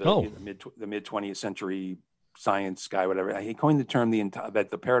 the mid 20th century science guy, whatever. He coined the term that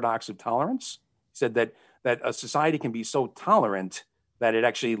the paradox of tolerance. He said that a society can be so tolerant that it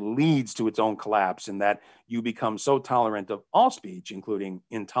actually leads to its own collapse, and that you become so tolerant of all speech, including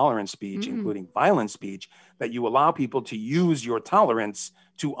intolerant speech, including violent speech, that you allow people to use your tolerance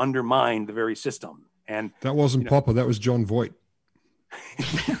to undermine the very system. And that wasn't Popper. That was John Voight.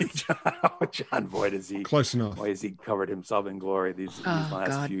 John Voight, close enough? Boy, has he covered himself in glory these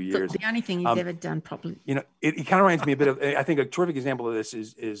last few years. The only thing he's ever done properly. It kind of reminds me a bit of. I think a terrific example of this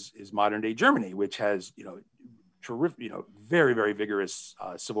is modern day Germany, which has terrific, very, very vigorous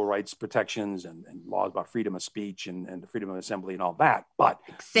civil rights protections and laws about freedom of speech and the freedom of assembly and all that. But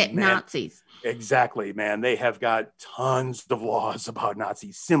except Nazis. Exactly, man. They have got tons of laws about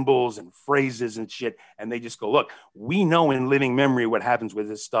Nazi symbols and phrases and shit. And they just go, look, we know in living memory what happens with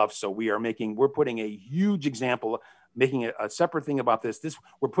this stuff. So we're putting a huge example, making a separate thing about this.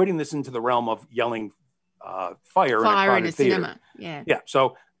 We're putting this into the realm of yelling fire in a crowded theater. Cinema. Yeah. Yeah.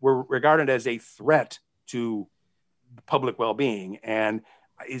 So we're regarded as a threat to public well-being, and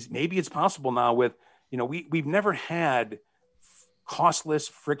maybe it's possible now with we've never had costless,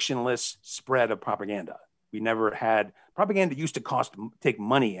 frictionless spread of propaganda. We never had propaganda. Used to take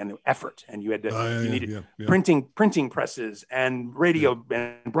money and effort, and you had to needed printing presses and radio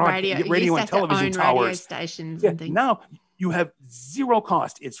and radio and television towers, radio stations and things. Now you have zero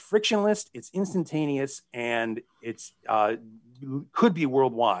cost. It's frictionless, it's instantaneous, and it's could be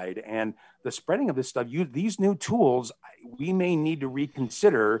worldwide. And the spreading of this stuff, these new tools, we may need to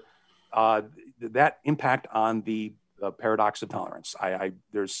reconsider that impact on the paradox of tolerance.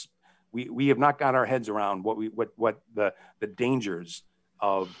 We have not got our heads around what the dangers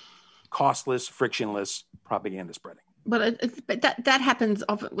of costless, frictionless propaganda spreading. But that happens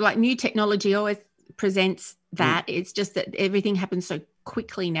like new technology always presents that. It's just that everything happens so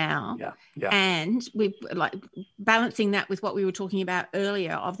quickly now. Yeah. And we're like balancing that with what we were talking about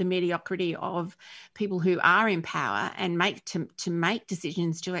earlier of the mediocrity of people who are in power and make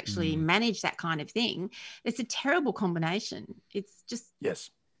decisions to actually manage that kind of thing. It's a terrible combination. It's just it's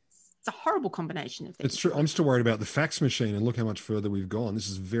a horrible combination of things. It's true. I'm still worried about the fax machine, and look how much further we've gone. This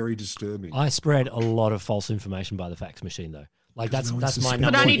is very disturbing. I spread a lot of false information by the fax machine, though. Like that's my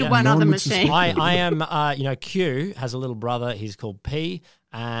number. But only to one other machine. I am. Q has a little brother. He's called P,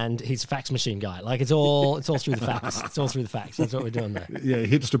 and he's a fax machine guy. Like it's all through the fax. It's all through the fax. That's what we're doing there. Yeah,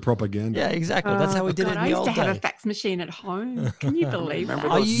 hipster propaganda. Yeah, exactly. That's how we did it in the old day. I used to have a fax machine at home. Can you believe that?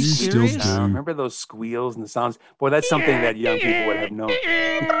 Are you serious? Remember those squeals and the sounds? Boy, that's something that young people would have known.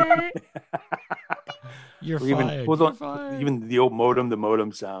 You're fired. Even the old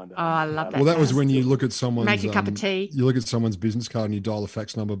modem sound. Oh, I love that. Well, that was when you look at someone's make a cup of tea. You look at someone's business card and you dial a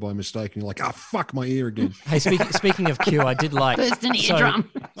fax number by mistake, and you're like, fuck my ear again. Hey, speaking of Q, I did like burst an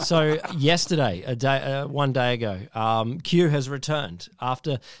eardrum. So yesterday, one day ago, Q has returned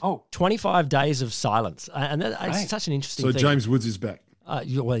after 25 days of silence, and it's such an interesting thing. So James Woods is back.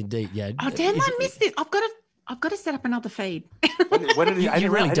 Well, indeed, yeah. Oh damn! I missed this. I've got to set up another feed. What did he? I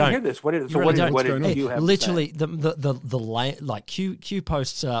didn't hear this. What did you have? Literally, the Q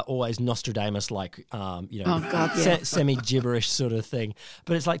posts are always Nostradamus, semi gibberish sort of thing.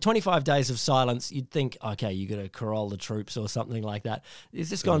 But it's like 25 days of silence. You'd think, okay, you got to corral the troops or something like that. It's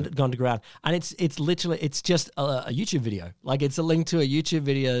just gone to ground, and it's just a YouTube video. Like it's a link to a YouTube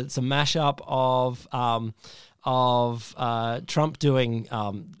video. It's a mashup of Trump doing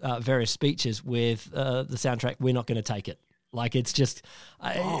various speeches with the soundtrack "We're Not Going to Take It." Like it's just,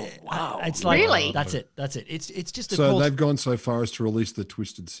 it's like really that's it. It's just so they've gone so far as to release the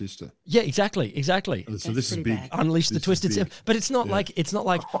Twisted Sister. Yeah, exactly. So this is big. Unleash the Twisted Sister, but it's not like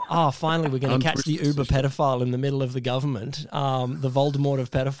finally we're going to catch the Uber pedophile in the middle of the government, the Voldemort of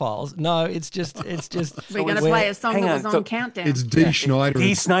pedophiles. No, it's just we're going to play a song that was on Countdown. It's D. Snyder.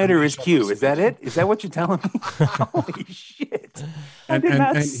 D. Snyder is Q. Is that it? Is that what you're telling me? Holy shit! And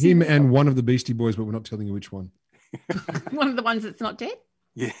him and one of the Beastie Boys, but we're not telling you which one. One of the ones that's not dead?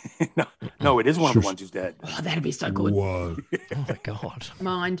 Yeah, no, it is one of the ones who's dead. Oh, that'd be so good. Whoa! Oh my god!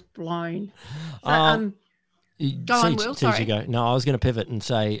 Mind blown. So, go on, Will. Sorry. Go. No, I was going to pivot and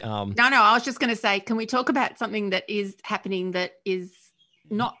say. No. I was just going to say, can we talk about something that is happening that is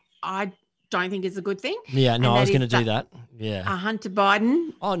not? I don't think is a good thing. Yeah, no, I was going to do that. Yeah. Hunter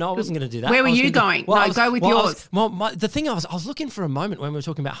Biden. Oh, no, I wasn't going to do that. Where were you going? Go with yours. The thing I was looking for a moment when we were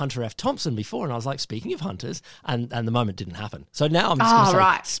talking about Hunter F. Thompson before, and I was like, speaking of hunters, and the moment didn't happen. So now I'm just going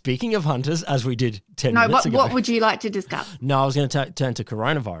to say, speaking of hunters, as we did 10 minutes ago. What would you like to discuss? No, I was going to turn to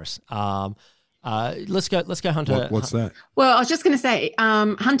coronavirus. Let's go, Hunter. What's that? Well, I was just going to say,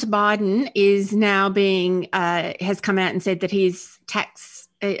 Hunter Biden is now has come out and said that his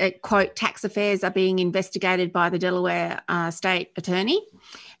quote, tax affairs are being investigated by the Delaware state attorney.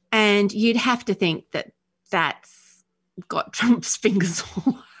 And you'd have to think that that's got Trump's fingers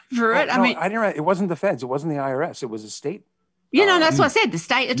all over it. No, I mean, I didn't. It wasn't the feds. It wasn't the IRS. It was a state. That's what I said. The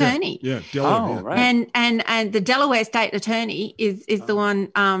state attorney. Yeah, Delaware. Right. And the Delaware state attorney is the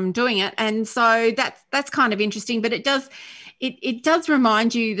one doing it. And so that's kind of interesting. But it does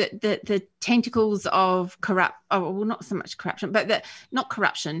remind you that the tentacles of not so much corruption, but not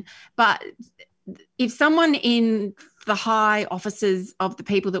corruption, but if someone in the high offices of the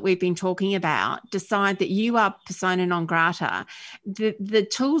people that we've been talking about decide that you are persona non grata, the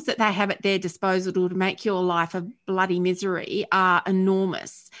tools that they have at their disposal to make your life a bloody misery are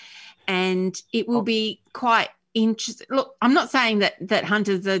enormous. And it will be quite interesting. Look, I'm not saying that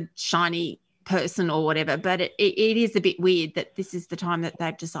Hunter's a shiny person or whatever, but it is a bit weird that this is the time that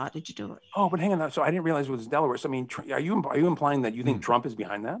they've decided to do it. Oh, but hang on. So I didn't realize it was Delaware. So I mean, are you implying that you think Trump is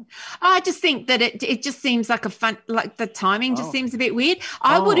behind that? I just think that it just seems like the timing just seems a bit weird.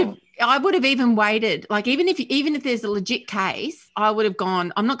 I would have even waited, like even if there's a legit case, I would have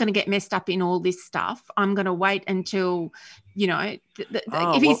gone, I'm not going to get messed up in all this stuff. I'm going to wait until,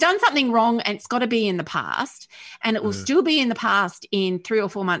 if he's done something wrong and it's got to be in the past and it will still be in the past in 3 or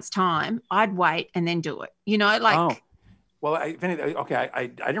 4 months' time, I'd wait and then do it. Well, I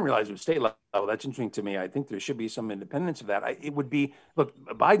didn't realize it was state level. That's interesting to me. I think there should be some independence of that. It would be, look,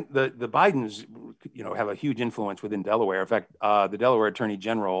 Biden, the Bidens, have a huge influence within Delaware. In fact, the Delaware Attorney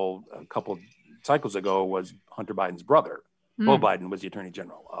General a couple cycles ago was Hunter Biden's brother. Beau Biden was the Attorney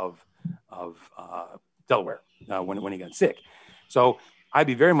General of Delaware when he got sick. So I'd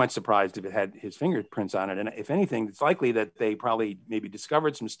be very much surprised if it had his fingerprints on it. And if anything, it's likely that they probably maybe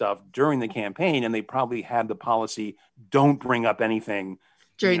discovered some stuff during the campaign, and they probably had the policy, don't bring up anything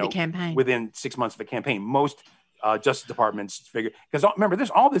during the campaign within 6 months of the campaign. Most Justice Departments figure, because remember,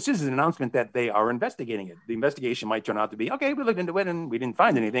 all this is an announcement that they are investigating it. The investigation might turn out to be, okay, we looked into it and we didn't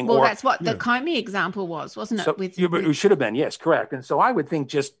find anything. Well, that's what the Comey example was, wasn't it? So, it should have been, yes, correct. And so I would think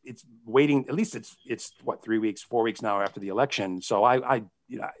just it's waiting, at least it's what, 3 weeks, 4 weeks now after the election. So and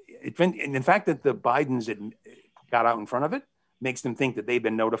the fact that the Bidens got out in front of it makes them think that they've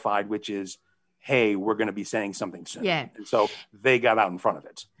been notified, which is, hey, we're going to be saying something soon. Yeah. And so they got out in front of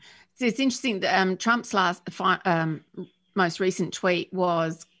it. So it's interesting that Trump's most recent tweet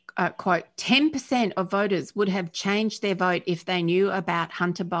was, quote, 10% of voters would have changed their vote if they knew about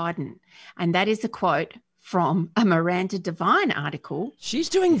Hunter Biden. And that is a quote from a Miranda Devine article. She's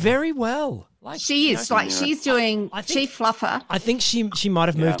doing very well. She is. She's doing chief fluffer. I think she might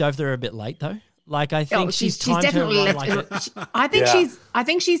have moved over there a bit late, though. I think she's definitely left. I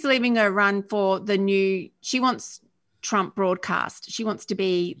think she's leaving her run for the new. She wants Trump broadcast. She wants to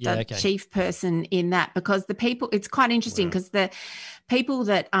be the chief person in that, because the people. It's quite interesting because the people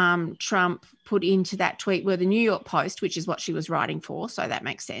that Trump put into that tweet were the New York Post, which is what she was writing for, so that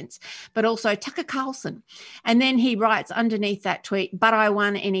makes sense. But also Tucker Carlson, and then he writes underneath that tweet, "But I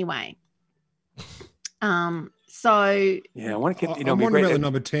won anyway." So Yeah, I want to keep. I'm wondering about the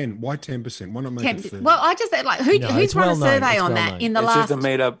number 10. Why 10%? Why not make it 30? well, I just said, like, who's run a survey on that in the It's last just a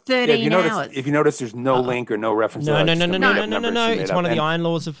made up 13 hours? If you notice, there's no link or no reference. No. to No. It's one of the iron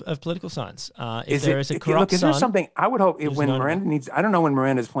laws of political science. If there is a corrupt is there son, something I would hope when Miranda needs? I don't know when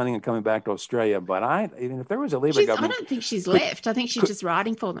Miranda's planning on coming back to Australia, but even if there was a Labour government, I don't think she's left. I think she's just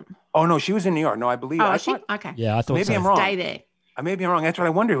writing for them. Oh no, she was in New York. No, I believe. Oh, she? Okay. Yeah, I thought maybe so. I'm wrong. Stay there. Maybe I'm wrong. That's what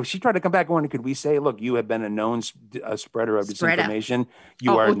I wonder. She tried to come back. Could we say, look, you have been a known spreader of disinformation.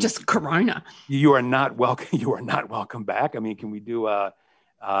 You are or just Corona. You are not welcome. You are not welcome back. I mean, can we do? Well,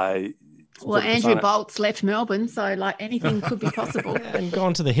 Andrew Bolt's left Melbourne, so like anything could be possible. And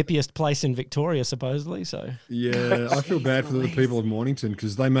gone to the hippiest place in Victoria, supposedly. So yeah, I feel bad for the people of Mornington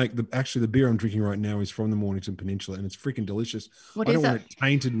because they make the beer I'm drinking right now is from the Mornington Peninsula and it's freaking delicious. I don't want it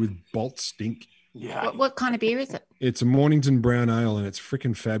tainted with Bolt stink. Yeah. What kind of beer is it? It's a Mornington brown ale and it's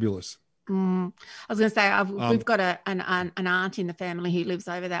freaking fabulous. I was going to say we've got an aunt in the family who lives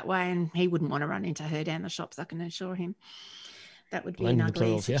over that way, and he wouldn't want to run into her down the shops. I can assure him that would be an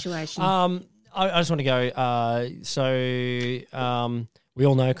ugly situation. I just want to go. We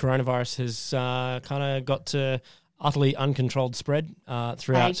all know coronavirus has kind of got to utterly uncontrolled spread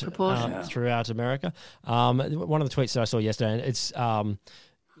throughout America. One of the tweets that I saw yesterday, and it's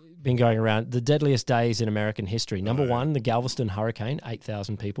been going around, the deadliest days in American history. Number one, the Galveston hurricane,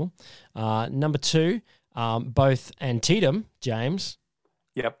 8,000 people. Number two, both Antietam, James,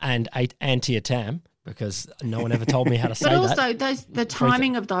 and Antietam, because no one ever told me how to say that. But also the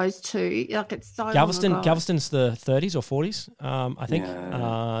timing of those two, like it's so Galveston, long ago. Galveston's the 30s or 40s, I think.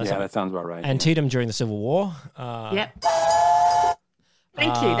 Yeah, that sounds about right. Antietam during the Civil War. Yep.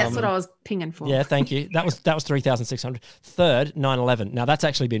 Thank you. That's what I was pinging for. Yeah, thank you. That was 3,600. Third, 9/11. Now that's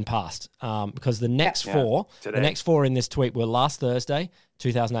actually been passed because the next four in this tweet were last Thursday,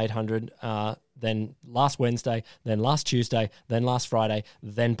 2,800. Then last Wednesday, then last Tuesday, then last Friday,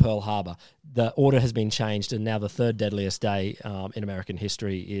 then Pearl Harbor. The order has been changed, and now the third deadliest day in American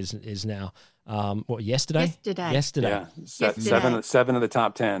history is now yesterday. Yeah, seven of the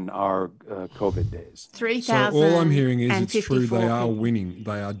top 10 are COVID days. 3,000. So all I'm hearing is it's true. They are winning.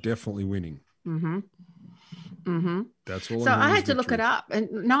 They are definitely winning. Mm-hmm. Mm-hmm. That's all. So I had to look it up, and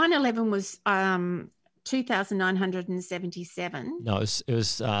 9/11 was 2,977. No, it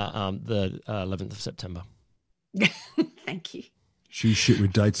was the 11th of September. Thank you. She's shit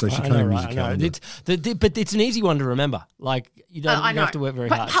with dates, so she can't even use a calendar. But it's an easy one to remember. Like you don't have to work very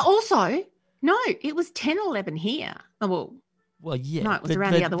hard. Also, no, it was 10/11 here. Oh, well, yeah. No, it was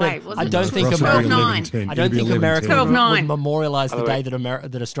around the other way. I don't think America. I don't think America would memorialize the day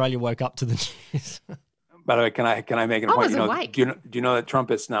that Australia woke up to the news. By the way, can I make a point? Do you know that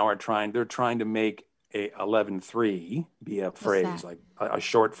Trumpists now are trying to make a 11-3 be a phrase, like a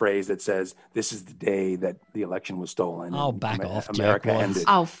short phrase that says this is the day that the election was stolen. Oh, back off, America ended.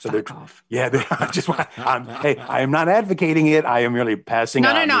 Oh, fuck off. Yeah, I am not advocating it. I am really passing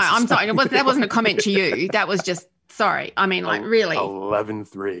on. No, I'm sorry. That wasn't a comment to you. That was just, sorry. I mean, like, really.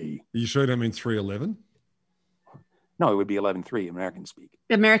 11-3. You sure don't mean 3/11? No, it would be 11-3, American speak.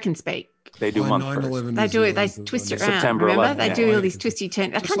 American speak. They do month first. They do it. They twist it around. September remember? 11th. They do all these twisty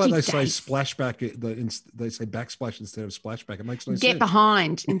turns. Just like they say splashback, they say backsplash instead of splashback. It makes no sense. Get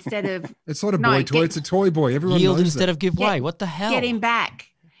behind instead of. It's not a boy toy. It's a toy boy. Everyone yield knows instead that. of give way. What the hell? Get him back.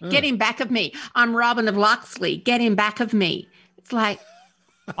 Get him back of me. I'm Robin of Locksley. Get him back of me. It's like.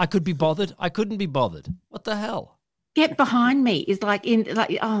 I could be bothered. I couldn't be bothered. What the hell? Get behind me is like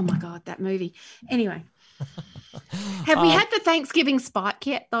oh my God, that movie. Anyway. Have we had the Thanksgiving spike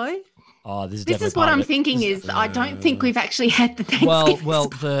yet, though? Oh, this is what I'm thinking. I don't think we've actually had the Thanksgiving. Well,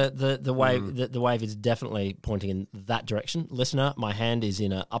 the wave is definitely pointing in that direction. Listener, my hand is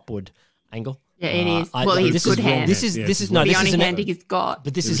in an upward angle. Yeah, it is. His good hand. This is the only hand he's got.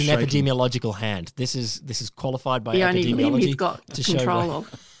 But this is an epidemiological hand. This is qualified by the only epidemiology he's got to control show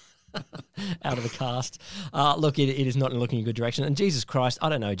of. Out of the cast. Look, it is not looking in a good direction. And Jesus Christ, I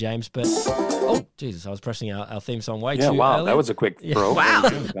don't know, James, but oh Jesus, I was pressing our theme song way too early. That was a quick throw. Wow,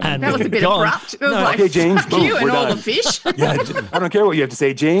 and that was a bit abrupt. It was okay, James, fuck you and all the fish. Yeah, I don't care what you have to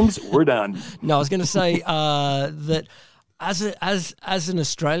say, James. We're done. No, I was going to say that as an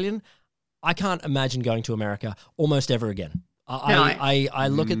Australian, I can't imagine going to America almost ever again. I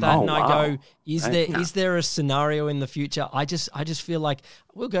look at that and I go, is there a scenario in the future? I just feel like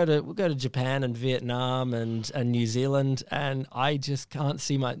we'll go to Japan and Vietnam and New Zealand, and I just can't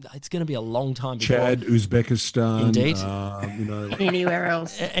see it's going to be a long time before. Chad, Uzbekistan, indeed, anywhere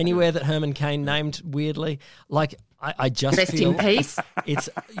else, anywhere that Herman Cain named weirdly. Like I just Rest feel in peace. It's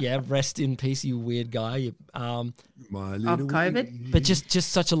rest in peace, you weird guy. My Of little COVID. But just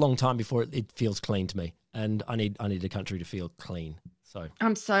such a long time before it feels clean to me, and I need the country to feel clean. So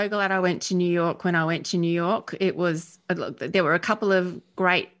I'm so glad I went to New York. When I went to New York, it was look, there were a couple of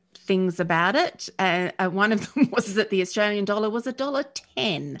great things about it. One of them was that the Australian dollar was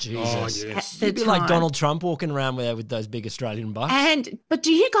 $1.10. Jesus, yes. you'd be like Donald Trump walking around with those big Australian bucks. But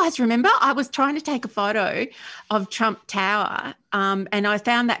do you guys remember? I was trying to take a photo of Trump Tower, and I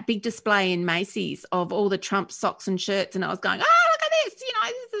found that big display in Macy's of all the Trump socks and shirts, and I was going, "Oh, look at this!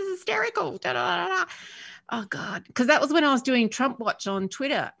 This is hysterical!" Da, da, da, da. Oh God, because that was when I was doing Trump Watch on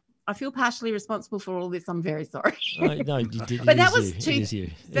Twitter. I feel partially responsible for all this. I'm very sorry. No, you did. But that was it is you.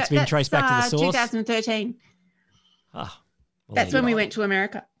 It's been traced back to the source. 2013. Well, that's when we went to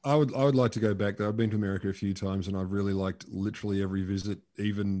America. I would like to go back there. I've been to America a few times, and I've really liked literally every visit,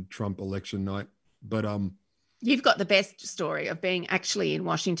 even Trump election night. But you've got the best story of being actually in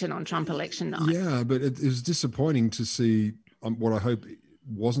Washington on Trump election night. Yeah, but it was disappointing to see what I hope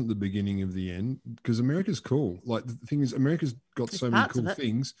wasn't the beginning of the end, because America's cool. Like, the thing is, America's got so many cool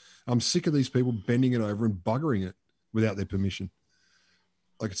things. I'm sick of these people bending it over and buggering it without their permission.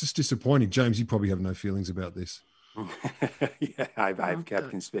 Like, it's just disappointing. James, you probably have no feelings about this. Yeah, I've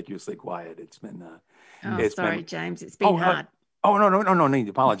kept conspicuously quiet. It's been James, it's been hard. No need to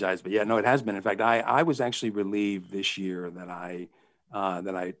apologize, but yeah, no, it has been. In fact, I was actually relieved this year that I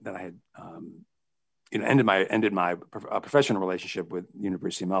had ended my professional relationship with the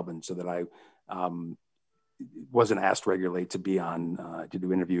University of Melbourne, so that I wasn't asked regularly to be on to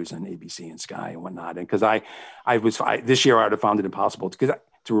do interviews on ABC and Sky and whatnot. And because I this year I would have found it impossible to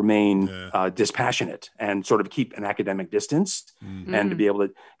remain dispassionate and sort of keep an academic distance, and to be able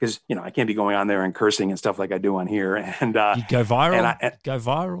to, because I can't be going on there and cursing and stuff like I do on here. And you go viral. Go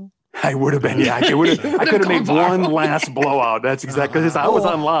viral. I would have been, yeah. I could have made one last blowout. That's exactly, because I was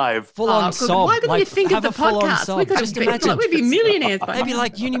on live. Full on sob. Why couldn't you think of the podcast? We could just imagine. We'd be millionaires by now. Maybe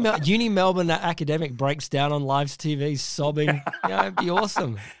like Uni Melbourne academic breaks down on live TV sobbing. It'd be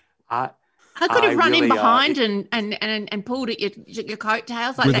awesome. I could have run in behind and pulled at your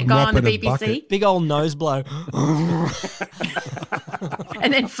coattails like with that guy on the BBC. Bucket. Big old nose blow.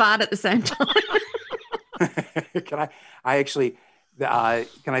 And then fart at the same time. Can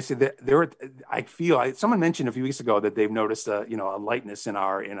I say that I feel someone mentioned a few weeks ago that they've noticed a lightness in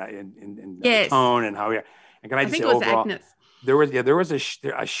our yes. tone and how we are. And can I just say overall, Agnes. there was a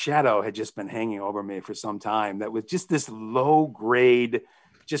shadow had just been hanging over me for some time that was just this low grade,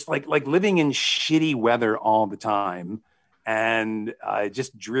 just like living in shitty weather all the time, and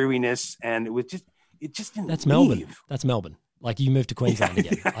just dreariness, and it just didn't. That's leave. Melbourne. That's Melbourne. Like, you moved to Queensland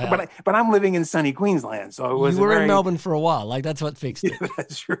again. But I'm living in sunny Queensland, so it was. You were in Melbourne for a while. Like, that's what fixed it.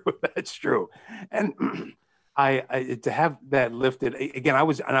 That's true. And I to have that lifted again. I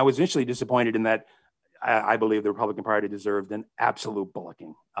was initially disappointed in that. I believe the Republican Party deserved an absolute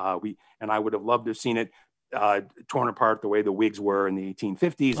bullocking. I would have loved to have seen it torn apart the way the Whigs were in the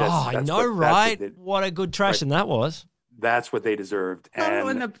 1850s. I know, right? What a good trashing that was. That's what they deserved. And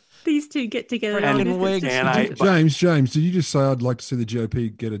when these two get together. James, did you just say I'd like to see the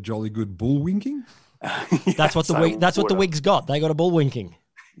GOP get a jolly good bullwinking? That's what the Whigs got. They got a bullwinking.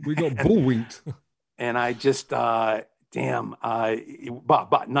 We got bullwinked. And I just, but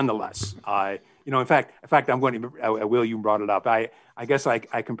nonetheless, in fact, I'm going to, Will, you brought it up. I guess I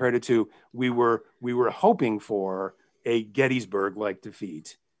compared it to, we were hoping for a Gettysburg-like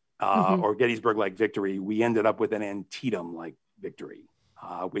defeat. Or Gettysburg-like victory. We ended up with an Antietam-like victory,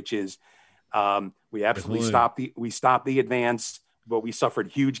 which is we absolutely stopped the advance, but we suffered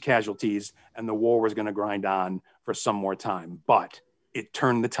huge casualties, and the war was going to grind on for some more time. But it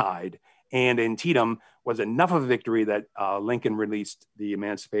turned the tide, and Antietam was enough of a victory that Lincoln released the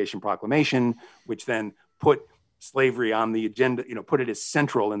Emancipation Proclamation, which then put slavery on the agenda. Put it as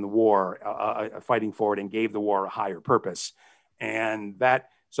central in the war, fighting for it, and gave the war a higher purpose, and that.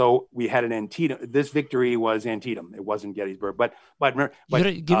 So we had an Antietam. This victory was Antietam. It wasn't Gettysburg. But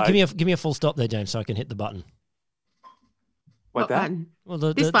give me a full stop there, James, so I can hit the button. What that? Button? Well,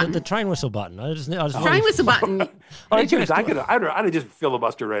 the train whistle button. I just train whistle button. I'd have just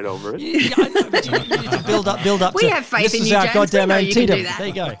filibustered right over it. Yeah, I know, but you build up. We have faith in you, James. Goddamn Antietam. There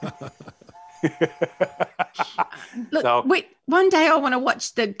you go. Look, one day I want to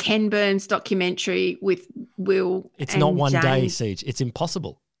watch the Ken Burns documentary with Will. It's not one day, Siege. It's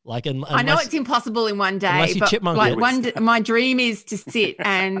impossible. I know it's impossible in one day, but my dream is to sit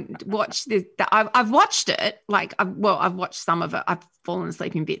and watch this. I've watched it. I've watched some of it. I've fallen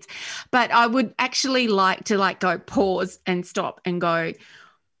asleep in bits, but I would actually like to go pause and stop and go.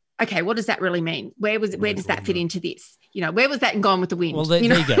 okay, what does that really mean? Where does that fit into this? Where was that in Gone with the Wind? Well, there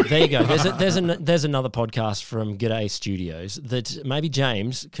you go. There you go. There's another podcast from G'day Studios that maybe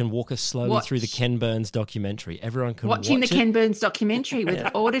James can walk us slowly through the Ken Burns documentary. Everyone can watching watch the Ken Burns documentary with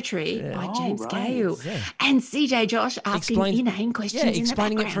Auditory by James Gale and CJ Josh asking inane questions. Yeah,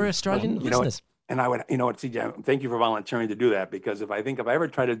 explaining it for Australian listeners. And I would, CJ, thank you for volunteering to do that, because if I ever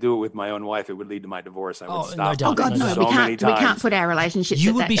tried to do it with my own wife, it would lead to my divorce. I would stop. No doubt, we can't put our relationship.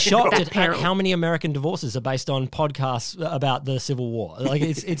 You would be shocked at how many American divorces are based on podcasts about the Civil War. Like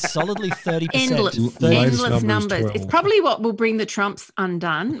it's solidly 30%. Endless numbers. It's probably what will bring the Trumps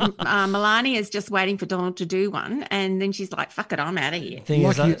undone. Melania is just waiting for Donald to do one, and then she's like, "Fuck it, I'm out of here."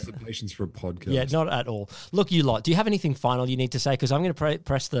 The patience for a podcast. Yeah, not at all. Look, you lot. Do you have anything final you need to say? Because I'm going to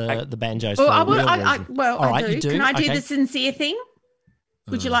press the banjos. I do. Can I do the sincere thing?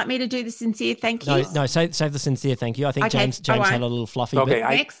 Would you like me to do the sincere thank you? No, save the sincere thank you. I think James had a little fluffy bit.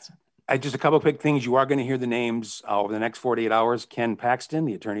 Next. Just a couple of quick things. You are going to hear the names over the next 48 hours. Ken Paxton,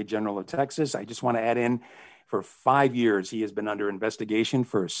 the Attorney General of Texas. I just want to add in, for 5 years, he has been under investigation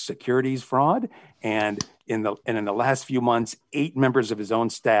for securities fraud. And in the last few months, 8 members of his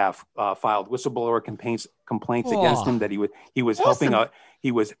own staff filed whistleblower complaints against him that he was helping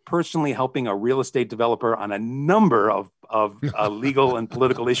he was personally helping a real estate developer on a number of legal and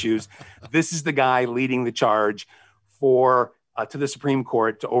political issues. This is the guy leading the charge to the Supreme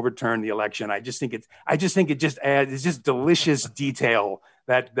Court to overturn the election. I just think it just adds, it's just delicious detail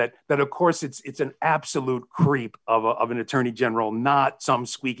that of course it's an absolute creep of an attorney general, not some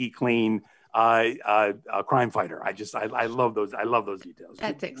squeaky clean crime fighter. I love those details.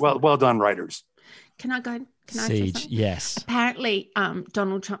 That's excellent. Well done, writers. Can I go? Siege, yes. Apparently,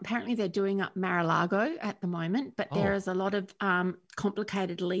 Donald Trump, they're doing up Mar-a-Lago at the moment, but there is a lot of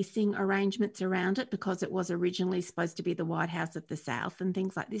complicated leasing arrangements around it, because it was originally supposed to be the White House of the South and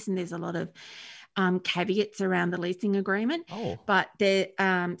things like this. And there's a lot of caveats around the leasing agreement. But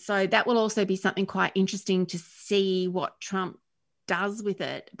so that will also be something quite interesting to see what Trump does with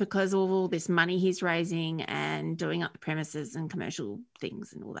it, because of all this money he's raising and doing up the premises and commercial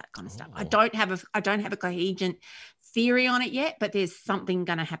things and all that kind of stuff. I don't have a coherent theory on it yet, but there's something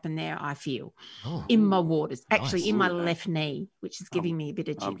going to happen there, I feel, in my waters, actually in my left knee, which is giving me a bit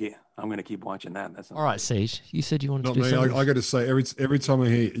of jig. I'm going to keep watching that. That's all right, Siege. You said you wanted to do something. something. I got to say, every time I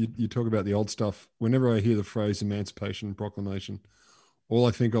hear you talk about the old stuff, whenever I hear the phrase Emancipation Proclamation, all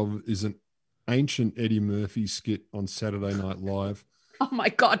I think of is an ancient Eddie Murphy skit on Saturday Night Live. Oh my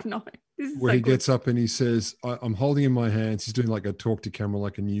God, no. Where he gets up and he says, I'm holding in my hands, he's doing like a talk to camera,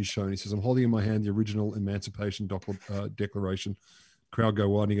 like a news show. And he says, I'm holding in my hand the original Emancipation Declaration. Crowd go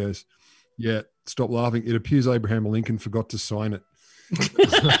wild. And he goes, yeah, stop laughing. It appears Abraham Lincoln forgot to sign it.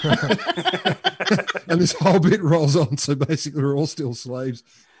 And this whole bit rolls on. So basically we're all still slaves.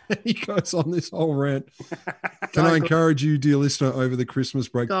 He goes on this whole rant. Can I encourage you, dear listener, over the Christmas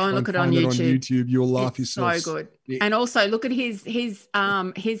break? Go and look it on YouTube. You'll laugh yourself. So good. Yeah. And also look at his piece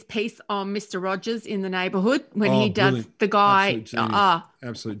on Mr. Rogers in the Neighborhood when he does brilliant. The guy.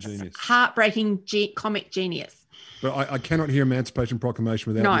 Absolute genius. Heartbreaking comic genius. But I cannot hear Emancipation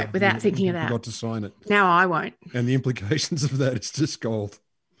Proclamation without thinking of that. Forgot to sign it. Now I won't. And the implications of that is just gold.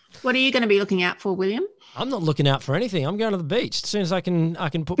 What are you going to be looking out for, William? I'm not looking out for anything. I'm going to the beach. As soon as I can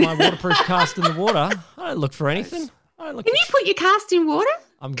put my waterproof cast in the water. I don't look for anything. Can you put your cast in water?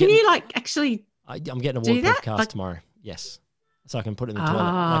 I'm getting a waterproof cast tomorrow. Yes. So I can put it in the toilet.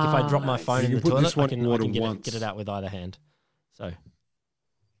 Like if I drop my phone in the toilet, I can get it out with either hand. So it's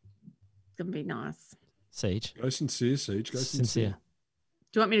going to be nice. Siege. Go sincere, Siege. Go sincere.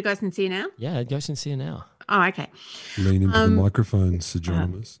 Do you want me to go sincere now? Yeah, go sincere now. Oh, okay. Lean into the microphone, Sir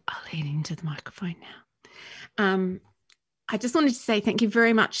Jonas. I'll lean into the microphone now. I just wanted to say thank you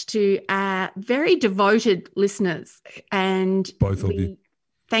very much to our very devoted listeners. And both of you.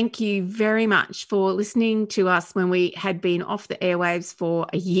 Thank you very much for listening to us when we had been off the airwaves for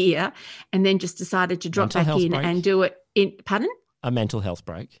a year and then just decided to drop back in and do it in, pardon? A mental health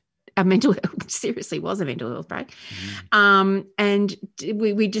break. Seriously was a mental health break. And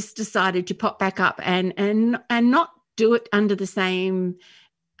we just decided to pop back up and not do it under the same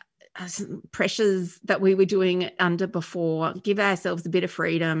pressures that we were doing it under before. Give ourselves a bit of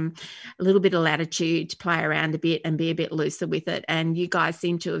freedom, a little bit of latitude to play around a bit and be a bit looser with it. And you guys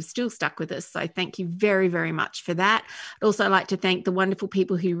seem to have still stuck with us. So thank you very, very much for that. I'd also like to thank the wonderful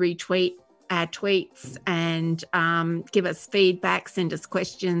people who retweet our tweets and give us feedback, send us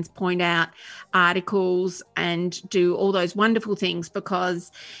questions, point out articles, and do all those wonderful things,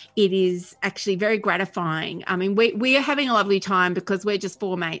 because it is actually very gratifying. I mean, we are having a lovely time because we're just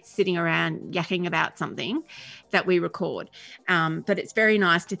four mates sitting around yakking about something that we record. But it's very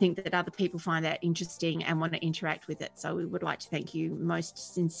nice to think that other people find that interesting and want to interact with it. So we would like to thank you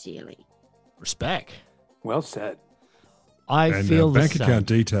most sincerely. Respect. Well said. And feel the bank same. account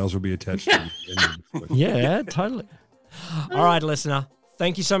details will be attached to the Yeah, totally. All right, listener.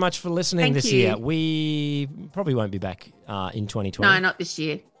 Thank you so much for listening Thank this you. year. We probably won't be back in 2020. No, not this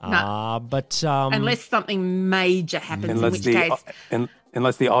year. No. But unless something major happens, in which case...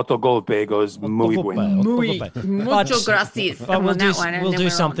 Unless the Autogolpe goes muy bueno. Mucho gracias. But we'll do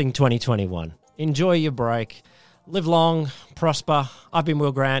something 2021. Enjoy your break. Live long, prosper. I've been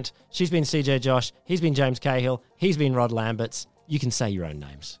Will Grant. She's been CJ Josh. He's been James Cahill. He's been Rod Lamberts. You can say your own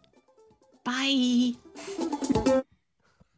names. Bye.